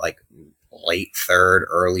round, like late 3rd,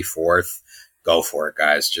 early 4th, go for it,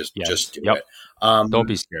 guys. Just do it. Don't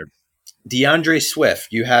be scared. DeAndre Swift,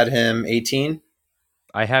 you had him 18.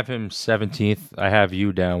 I have him 17th. I have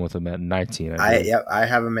you down with him at 19. I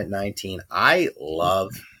have him at 19. I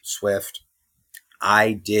love Swift.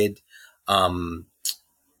 I did kind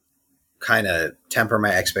of temper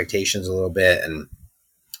my expectations a little bit and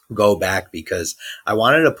go back because I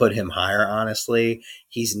wanted to put him higher, honestly.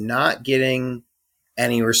 He's not getting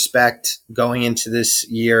any respect going into this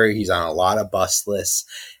year. He's on a lot of bust lists,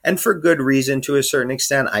 and for good reason to a certain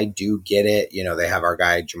extent. I do get it. They have our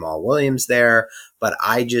guy Jamal Williams there, but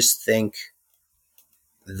I just think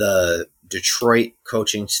the Detroit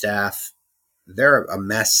coaching staff, they're a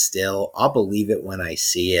mess still. I'll believe it when I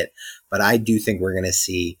see it, but I do think we're going to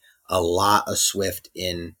see a lot of Swift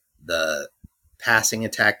in the passing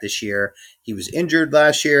attack this year. He was injured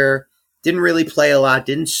last year, didn't really play a lot,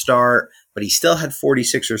 didn't start, but he still had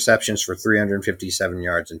 46 receptions for 357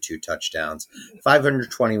 yards and 2 touchdowns,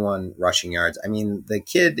 521 rushing yards. I mean, the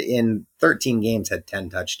kid in 13 games had 10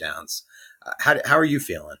 touchdowns. How are you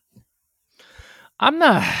feeling?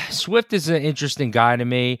 Swift is an interesting guy to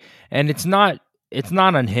me, and it's not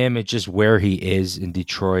on him. It's just where he is in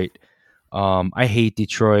Detroit. I hate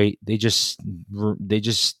Detroit. They just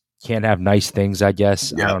can't have nice things, I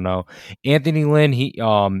guess. Yep. I don't know. Anthony Lynn,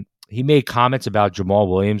 he made comments about Jamal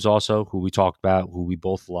Williams also, who we talked about, who we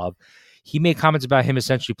both love. He made comments about him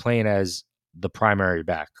essentially playing as the primary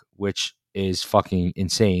back, which is fucking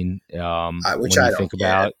insane. Which I don't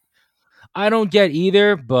get. I don't get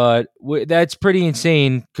either, but that's pretty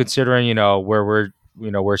insane considering,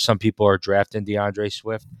 where some people are drafting DeAndre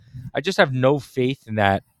Swift. I just have no faith in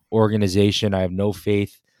that organization. I have no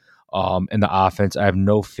faith in the offense. I have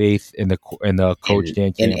no faith in the coach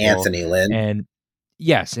Dan Campbell. In Anthony Lynn. And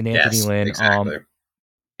yes, in Anthony Lynn. Exactly.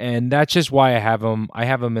 And that's just why I have him. I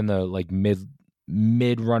have him in the like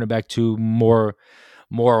mid running back 2, more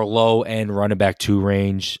low end running back 2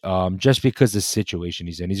 range, just because the situation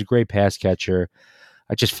he's in. He's a great pass catcher.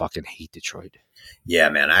 I just fucking hate Detroit. Yeah,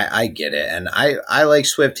 man, I get it. And I like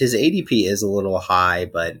Swift. His ADP is a little high,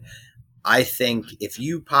 but I think if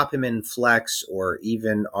you pop him in flex or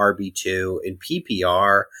even RB2 in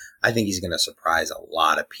PPR, I think he's going to surprise a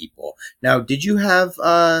lot of people. Now, did you have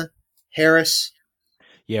Harris?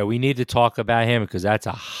 Yeah, we need to talk about him because that's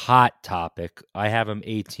a hot topic. I have him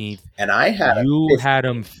 18th, and I had had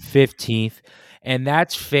him 15th, and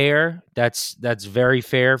that's fair. That's very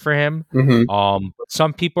fair for him. Mm-hmm.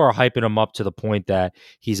 Some people are hyping him up to the point that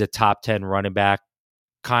he's a top 10 running back,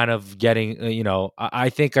 kind of getting. I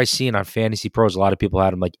think I seen on Fantasy Pros a lot of people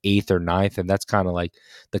had him like 8th or 9th, and that's kind of like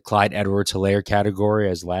the Clyde Edwards-Helaire category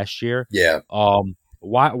as last year. Yeah.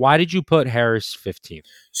 Why did you put Harris 15th?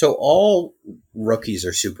 So all rookies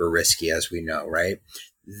are super risky, as we know, right?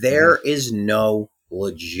 There is no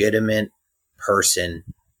legitimate person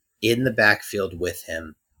in the backfield with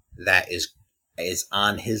him that is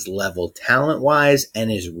on his level talent wise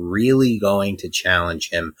and is really going to challenge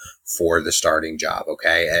him for the starting job.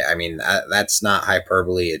 Okay. I mean, that's not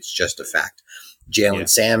hyperbole. It's just a fact. Jalen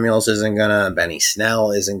Samuels isn't gonna, Benny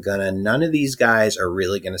Snell isn't gonna, none of these guys are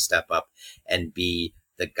really gonna step up and be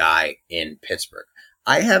the guy in Pittsburgh.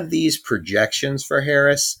 I have these projections for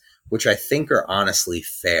Harris, which I think are honestly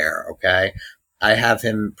fair. Okay. I have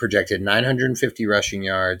him projected 950 rushing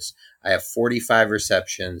yards. I have 45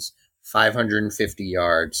 receptions, 550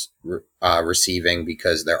 yards receiving,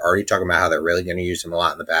 because they're already talking about how they're really going to use him a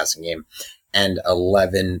lot in the passing game, and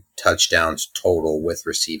 11 touchdowns total with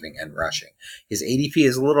receiving and rushing. His ADP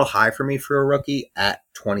is a little high for me for a rookie at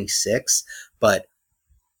 26, but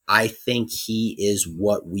I think he is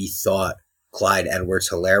what we thought Clyde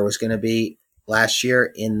Edwards-Helaire was going to be last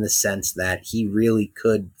year, in the sense that he really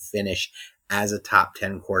could finish as a top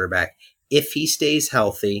 10 quarterback if he stays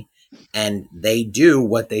healthy and they do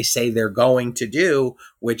what they say they're going to do,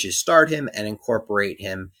 which is start him and incorporate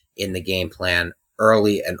him in the game plan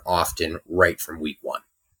early and often right from week 1.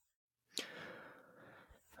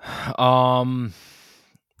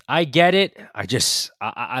 I get it. I'm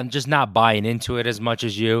just not buying into it as much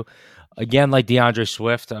as you. Again, like DeAndre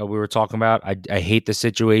Swift, we were talking about, I hate the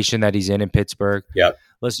situation that he's in Pittsburgh. Yep.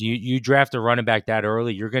 Listen, you draft a running back that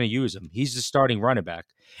early, you're going to use him. He's the starting running back.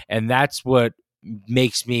 And that's what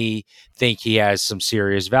makes me think he has some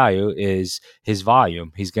serious value, is his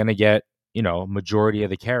volume. He's going to get, majority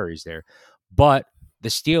of the carries there. But the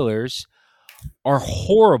Steelers are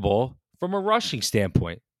horrible from a rushing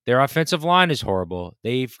standpoint. Their offensive line is horrible.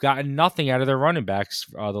 They've gotten nothing out of their running backs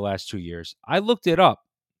the last 2 years. I looked it up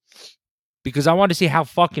because I wanted to see how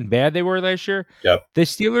fucking bad they were last year. Yep. The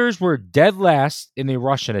Steelers were dead last in the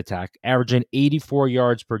rushing attack, averaging 84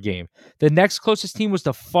 yards per game. The next closest team was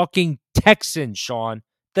the fucking Texans, Sean.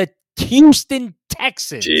 The Houston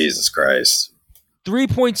Texans. Jesus Christ.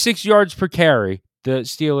 3.6 yards per carry, the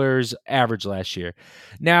Steelers average last year.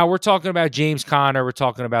 Now, we're talking about James Conner. We're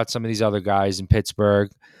talking about some of these other guys in Pittsburgh.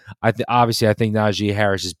 Obviously, I think Najee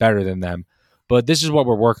Harris is better than them. But this is what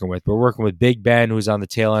we're working with. We're working with Big Ben, who's on the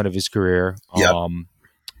tail end of his career. Yep.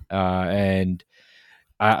 And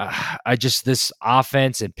I just, this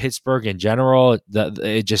offense in Pittsburgh in general,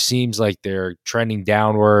 it just seems like they're trending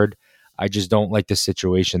downward. I just don't like the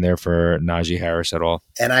situation there for Najee Harris at all.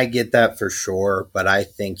 And I get that for sure, but I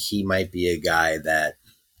think he might be a guy that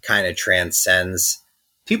kind of transcends.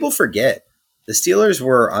 People forget the Steelers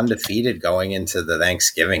were undefeated going into the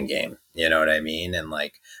Thanksgiving game. You know what I mean? And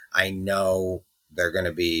I know they're going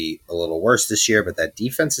to be a little worse this year, but that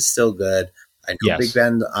defense is still good. I know Yes. Big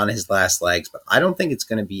Ben on his last legs, but I don't think it's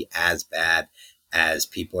going to be as bad as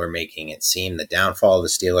people are making it seem. The downfall of the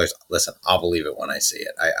Steelers, listen, I'll believe it when I see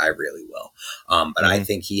it. I really will. But I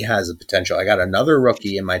think he has a potential. I got another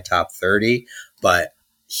rookie in my top 30, but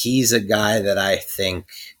he's a guy that I think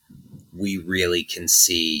we really can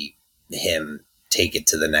see him take it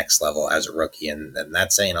to the next level as a rookie. And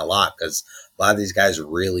that's saying a lot, because a lot of these guys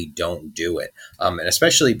really don't do it. And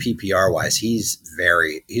especially PPR wise, he's a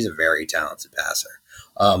very talented passer.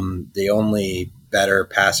 The only better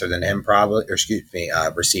passer than him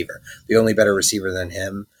receiver. The only better receiver than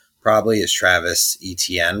him probably is Travis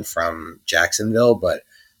Etienne from Jacksonville. But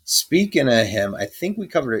speaking of him, I think we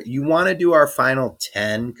covered it. You want to do our final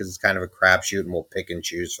 10 because it's kind of a crapshoot and we'll pick and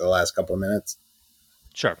choose for the last couple of minutes?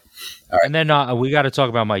 Sure. All right. And then we got to talk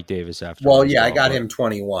about Mike Davis after. Well, yeah, I got him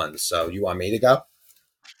 21. So you want me to go?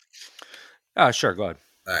 Sure. Go ahead.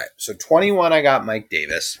 All right. So 21, I got Mike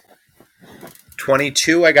Davis.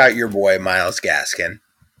 22, I got your boy Myles Gaskin.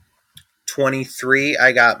 23,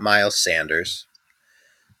 I got Miles Sanders.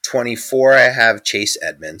 24, I have Chase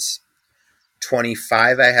Edmonds.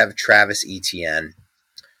 25, I have Travis Etienne.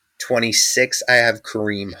 26, I have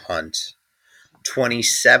Kareem Hunt.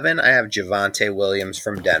 27, I have Javonte Williams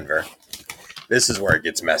from Denver. This is where it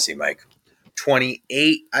gets messy, Mike.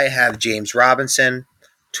 28, I have James Robinson.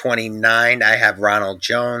 29, I have Ronald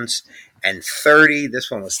Jones. And 30,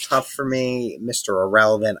 this one was tough for me. Mr.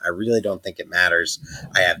 Irrelevant. I really don't think it matters.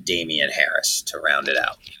 I have Damian Harris to round it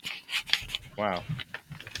out. Wow.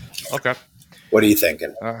 Okay. What are you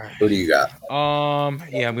thinking? All right. Who do you got?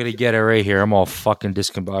 Yeah, I'm gonna get it right here. I'm all fucking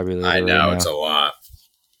discombobulated. I know, right it's a lot.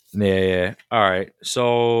 Yeah. All right.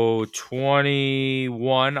 So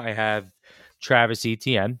 21, I have Travis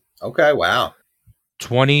Etienne. Okay, wow.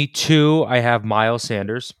 22, I have Miles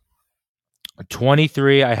Sanders.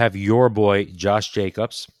 23, I have your boy Josh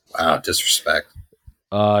Jacobs. Wow, disrespect.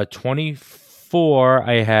 24,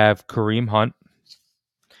 I have Kareem Hunt.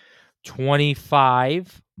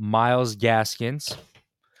 25, Miles Gaskins.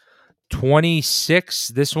 26,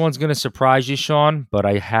 this one's going to surprise you, Sean, but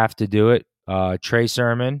I have to do it. Trey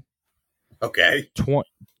Sermon. Okay.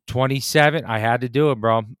 27, I had to do it,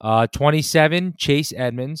 bro. 27, Chase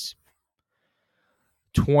Edmonds.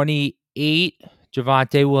 28,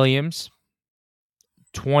 Javonte Williams.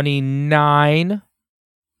 29,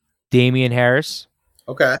 Damian Harris.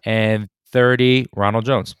 Okay. And 30, Ronald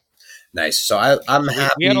Jones. Nice. So I'm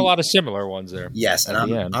happy. We had a lot of similar ones there. Yes, and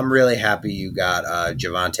I'm really happy you got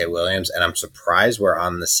Javonte Williams, and I'm surprised we're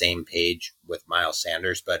on the same page with Miles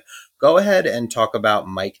Sanders. But go ahead and talk about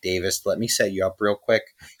Mike Davis. Let me set you up real quick.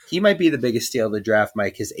 He might be the biggest steal of the draft,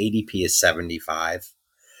 Mike. His ADP is 75.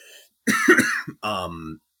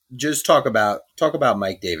 Just talk about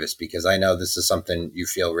Mike Davis, because I know this is something you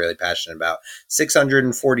feel really passionate about.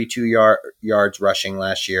 642 yards rushing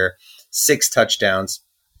last year, 6 touchdowns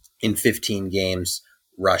in 15 games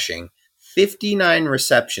rushing, 59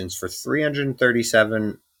 receptions for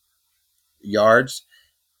 337 yards,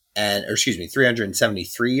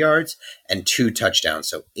 373 yards and 2 touchdowns.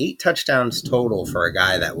 So 8 touchdowns total for a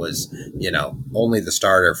guy that was, only the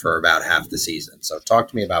starter for about half the season. So talk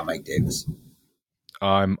to me about Mike Davis.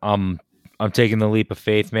 I'm taking the leap of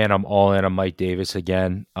faith, man. I'm all in on Mike Davis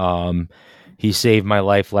again. He saved my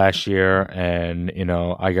life last year, and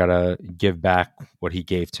I gotta give back what he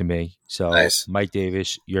gave to me. So, nice. Mike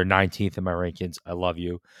Davis, you're 19th in my rankings. I love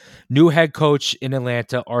you. New head coach in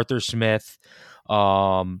Atlanta, Arthur Smith.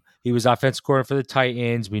 He was offensive coordinator for the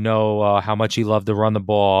Titans. We know how much he loved to run the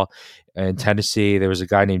ball. In Tennessee, there was a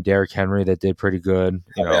guy named Derrick Henry that did pretty good.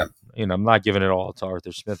 I'm not giving it all to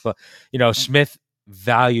Arthur Smith, but Smith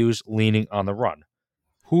values leaning on the run.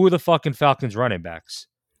 Who are the fucking Falcons running backs?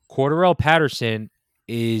 Cordarrelle Patterson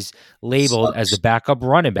is labeled as the backup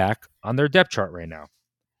running back on their depth chart right now.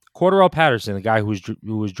 Cordarrelle Patterson, the guy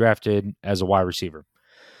who was drafted as a wide receiver.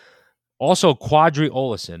 Also, Quadri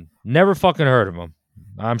Olison. Never fucking heard of him.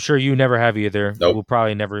 I'm sure you never have either. Nope. We'll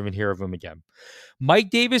probably never even hear of him again. Mike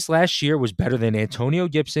Davis last year was better than Antonio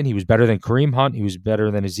Gibson. He was better than Kareem Hunt. He was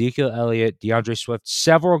better than Ezekiel Elliott, DeAndre Swift.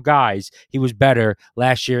 Several guys, he was better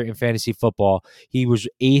last year in fantasy football. He was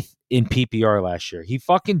 8th in PPR last year. He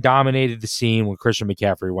fucking dominated the scene when Christian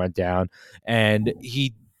McCaffrey went down, and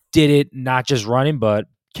he did it not just running, but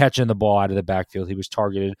catching the ball out of the backfield. He was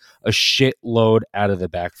targeted a shitload out of the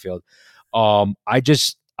backfield. I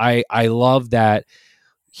love that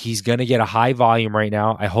he's going to get a high volume right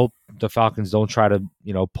now. I hope the Falcons don't try to,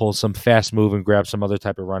 pull some fast move and grab some other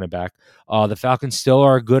type of running back. The Falcons still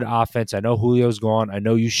are a good offense. I know Julio's gone. I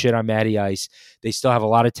know you shit on Matty Ice. They still have a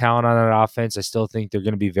lot of talent on that offense. I still think they're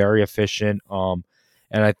going to be very efficient.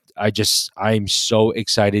 And I'm so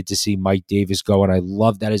excited to see Mike Davis go. And I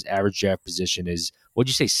love that his average draft position is, what'd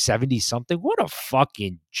you say, 70 something? What a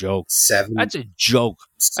fucking joke. That's a joke.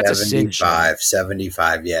 That's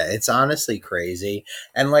 75. Yeah, it's honestly crazy.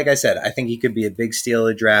 And like I said, I think he could be a big steal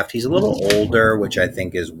of the draft. He's a little older, which I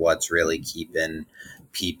think is what's really keeping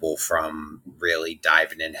people from really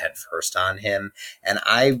diving in head first on him. And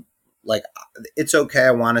it's okay.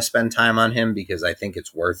 I want to spend time on him because I think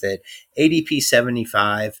it's worth it. ADP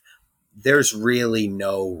 75. There's really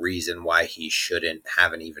no reason why he shouldn't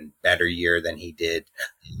have an even better year than he did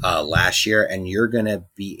last year. And you're going to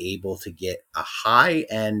be able to get a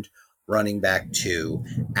high-end running back 2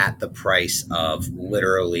 at the price of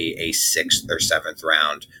literally a 6th or 7th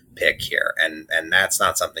round pick here. And that's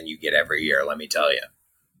not something you get every year, let me tell you.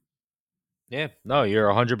 Yeah, no, you're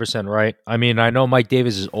 100% right. I mean, I know Mike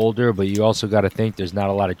Davis is older, but you also got to think there's not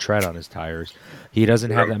a lot of tread on his tires. He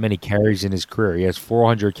doesn't have that many carries in his career. He has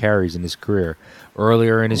 400 carries in his career.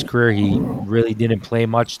 Earlier in his career, he really didn't play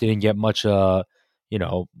much, didn't get much, love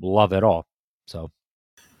at all.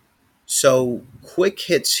 So quick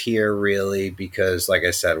hits here, really, because like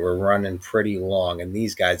I said, we're running pretty long, and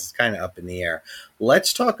these guys, it's kind of up in the air.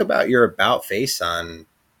 Let's talk about your about face on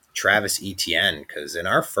Travis Etienne, because in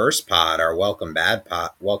our first pod, our welcome back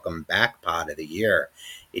pod of the year,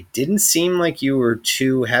 it didn't seem like you were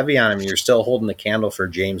too heavy on him. You're still holding the candle for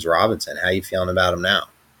James Robinson. How you feeling about him now?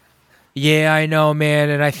 Yeah, I know, man.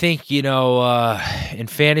 And I think, in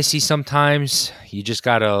fantasy sometimes you just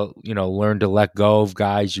got to, learn to let go of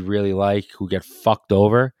guys you really like who get fucked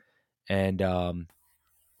over. And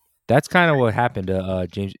that's kind of what happened to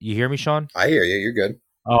James. You hear me, Sean? I hear you. You're good.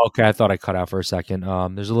 Oh, okay. I thought I cut out for a second.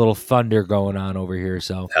 There's a little thunder going on over here.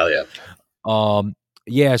 So hell yeah.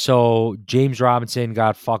 Yeah, so James Robinson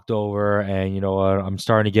got fucked over, and you know what? I'm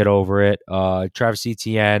starting to get over it. Travis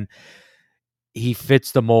Etienne, he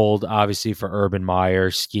fits the mold, obviously, for Urban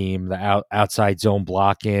Meyer's scheme, the outside zone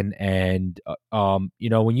blocking. And,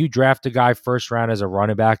 when you draft a guy first round as a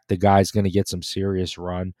running back, the guy's going to get some serious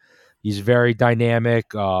run. He's very dynamic.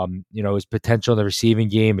 His potential in the receiving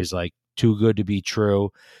game is like too good to be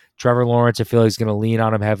true. Trevor Lawrence, I feel like he's going to lean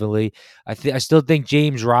on him heavily. I still think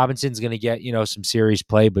James Robinson's going to get, some serious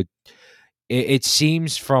play, but it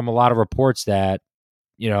seems from a lot of reports that,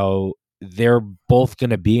 they're both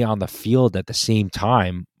going to be on the field at the same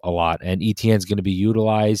time a lot, and Etienne's going to be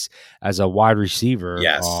utilized as a wide receiver.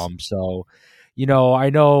 Yes. I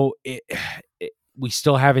know we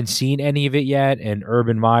still haven't seen any of it yet, and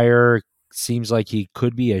Urban Meyer seems like he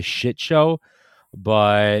could be a shit show,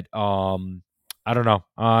 but I don't know.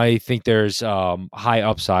 I think there's high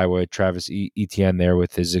upside with Travis Etienne there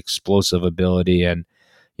with his explosive ability and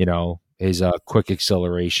his quick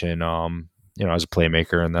acceleration. As a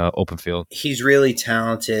playmaker in the open field. He's really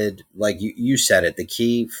talented. Like you said it, the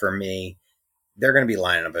key for me, they're going to be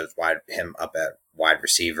lining up him up at wide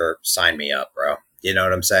receiver. Sign me up, bro. You know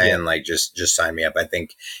what I'm saying? Yeah. Like just sign me up. I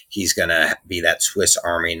think he's going to be that Swiss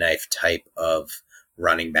Army knife type of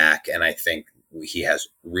running back. And I think he has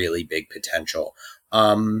really big potential.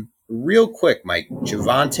 Real quick, Mike,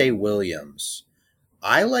 Javonte Williams.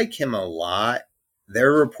 I like him a lot.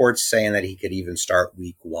 There are reports saying that he could even start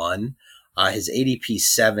week 1. His ADP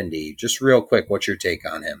 70. Just real quick, what's your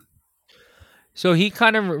take on him? So he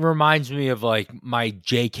kind of reminds me of like my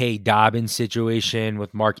J.K. Dobbins situation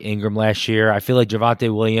with Mark Ingram last year. I feel like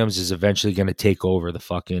Javonte Williams is eventually going to take over the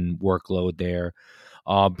fucking workload there.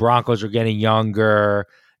 Broncos are getting younger,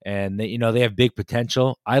 and they have big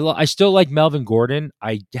potential. I still like Melvin Gordon.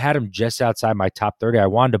 I had him just outside my top 30. I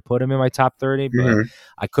wanted to put him in my top 30, but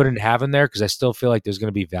I couldn't have him there because I still feel like there's going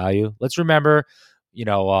to be value. Let's remember,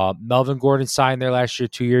 Melvin Gordon signed there last year,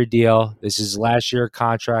 2-year deal. This is last year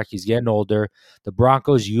contract. He's getting older. The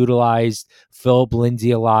Broncos utilized Philip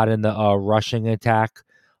Lindsay a lot in the rushing attack.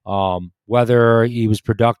 Whether he was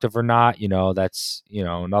productive or not, that's,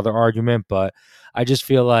 another argument. But I just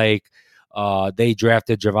feel like they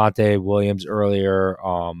drafted Javonte Williams earlier.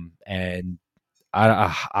 And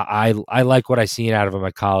I like what I seen out of him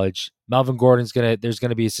at college. Melvin Gordon's there's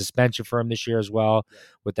gonna be a suspension for him this year as well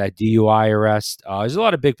with that DUI arrest. There's a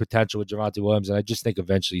lot of big potential with Javonte Williams, and I just think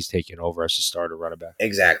eventually he's taking over as a starter running back.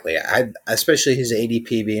 Exactly. Especially his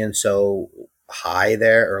ADP being so high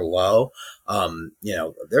there or low.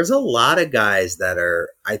 There's a lot of guys that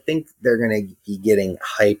I think they're gonna be getting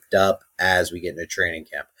hyped up as we get into training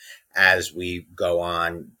camp, as we go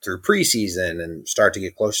on through preseason and start to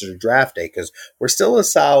get closer to draft day, because we're still a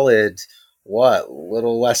solid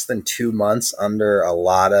little less than 2 months under a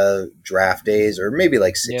lot of draft days, or maybe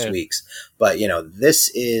like 6 weeks. But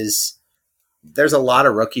there's a lot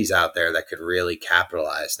of rookies out there that could really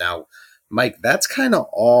capitalize. Now, Mike, that's kind of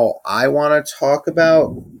all I want to talk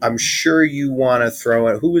about. I'm sure you want to throw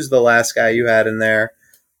it. Who was the last guy you had in there?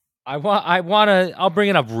 I'll bring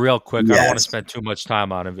it up real quick. Yes. I don't want to spend too much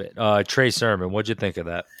time on it. Trey Sermon, what'd you think of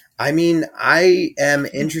that? I mean, I am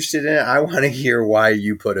interested in it. I want to hear why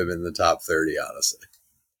you put him in the top 30, honestly.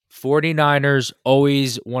 49ers,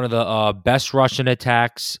 always one of the best rushing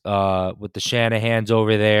attacks with the Shanahans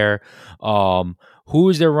over there. Who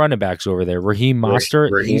is their running backs over there? Raheem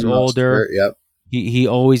Mostert. He's older. Yep. He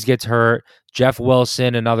always gets hurt. Jeff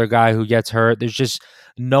Wilson, another guy who gets hurt. There's just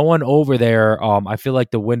no one over there. I feel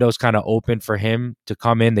like the window's kind of open for him to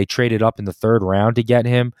come in. They traded up in the 3rd round to get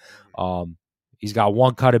him. He's got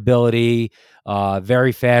one cut ability,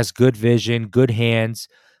 very fast, good vision, good hands.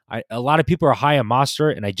 A lot of people are high on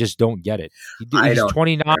Mostert, and I just don't get it. He's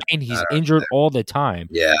 29. He's injured all the time.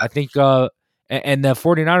 Yeah. I think and the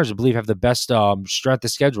 49ers, I believe, have the best strength of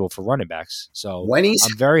schedule for running backs. So I'm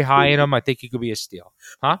very high in him. I think he could be a steal.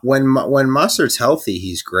 Huh? When Mostert's healthy,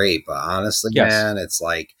 he's great. But honestly, man, it's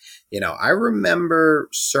like, I remember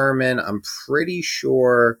Sermon, I'm pretty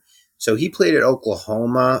sure. So he played at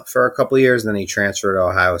Oklahoma for a couple of years, and then he transferred to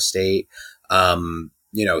Ohio State.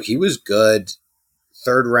 He was good.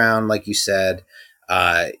 3rd round, like you said.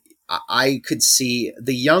 I could see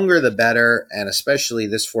the younger, the better, and especially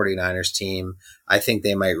this 49ers team, I think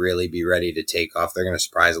they might really be ready to take off. They're going to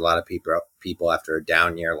surprise a lot of people after a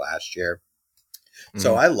down year last year.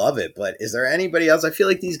 So I love it. But is there anybody else? I feel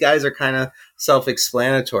like these guys are kind of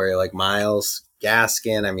self-explanatory, like Myles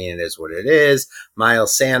Gaskin. I mean, it is what it is.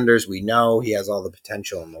 Miles Sanders, we know he has all the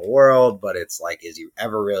potential in the world, but it's like, is he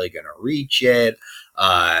ever really going to reach it?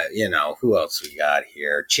 Who else we got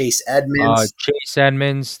here? Chase Edmonds. Chase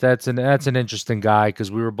Edmonds, that's an interesting guy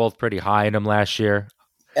because we were both pretty high in him last year.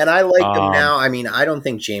 And I like him Um, now. I mean, I don't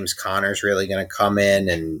think James Conner's really going to come in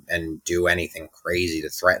and do anything crazy to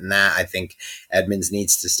threaten that. I think Edmonds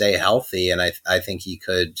needs to stay healthy, and I think he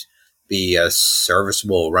could be a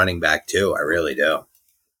serviceable running back too. I really do.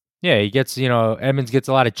 Yeah, he gets, Edmonds gets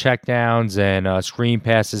a lot of checkdowns and screen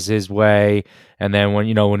passes his way. And then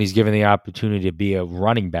when he's given the opportunity to be a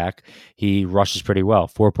running back, he rushes pretty well.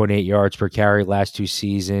 4.8 yards per carry last 2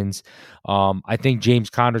 seasons. I think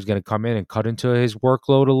James Conner is going to come in and cut into his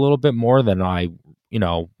workload a little bit more than I,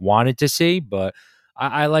 wanted to see. But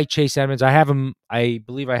I like Chase Edmonds. I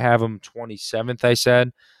believe I have him 27th, I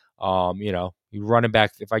said. Running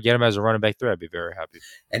back, if I get him as a running back 3, I'd be very happy.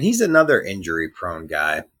 And he's another injury prone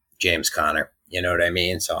guy, James Conner. You know what I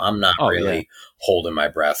mean? So I'm not Oh, yeah. really holding my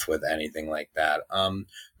breath with anything like that.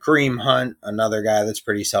 Kareem Hunt, another guy that's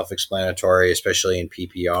pretty self-explanatory, especially in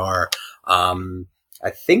PPR. I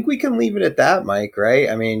think we can leave it at that, Mike, right?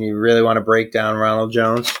 I mean, you really want to break down Ronald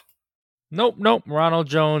Jones? Nope. Ronald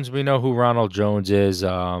Jones. We know who Ronald Jones is.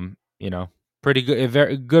 Pretty good, a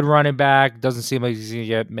very good running back. Doesn't seem like he's gonna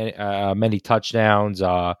get many touchdowns.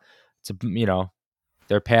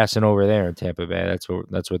 They're passing over there in Tampa Bay. That's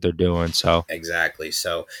what they're doing. So Exactly.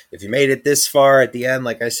 So if you made it this far at the end,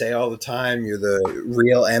 like I say all the time, you're the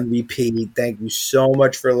real MVP. Thank you so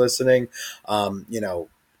much for listening.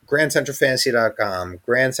 GrandCentralFantasy.com,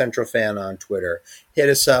 Grand Central Fan on Twitter. Hit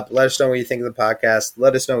us up. Let us know what you think of the podcast.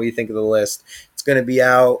 Let us know what you think of the list. It's going to be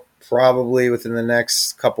out probably within the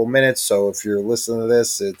next couple minutes. So if you're listening to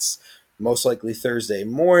this, it's most likely Thursday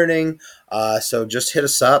morning. So just hit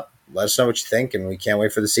us up. Let us know what you think, and we can't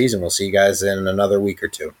wait for the season. We'll see you guys in another week or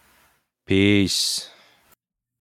two. peace.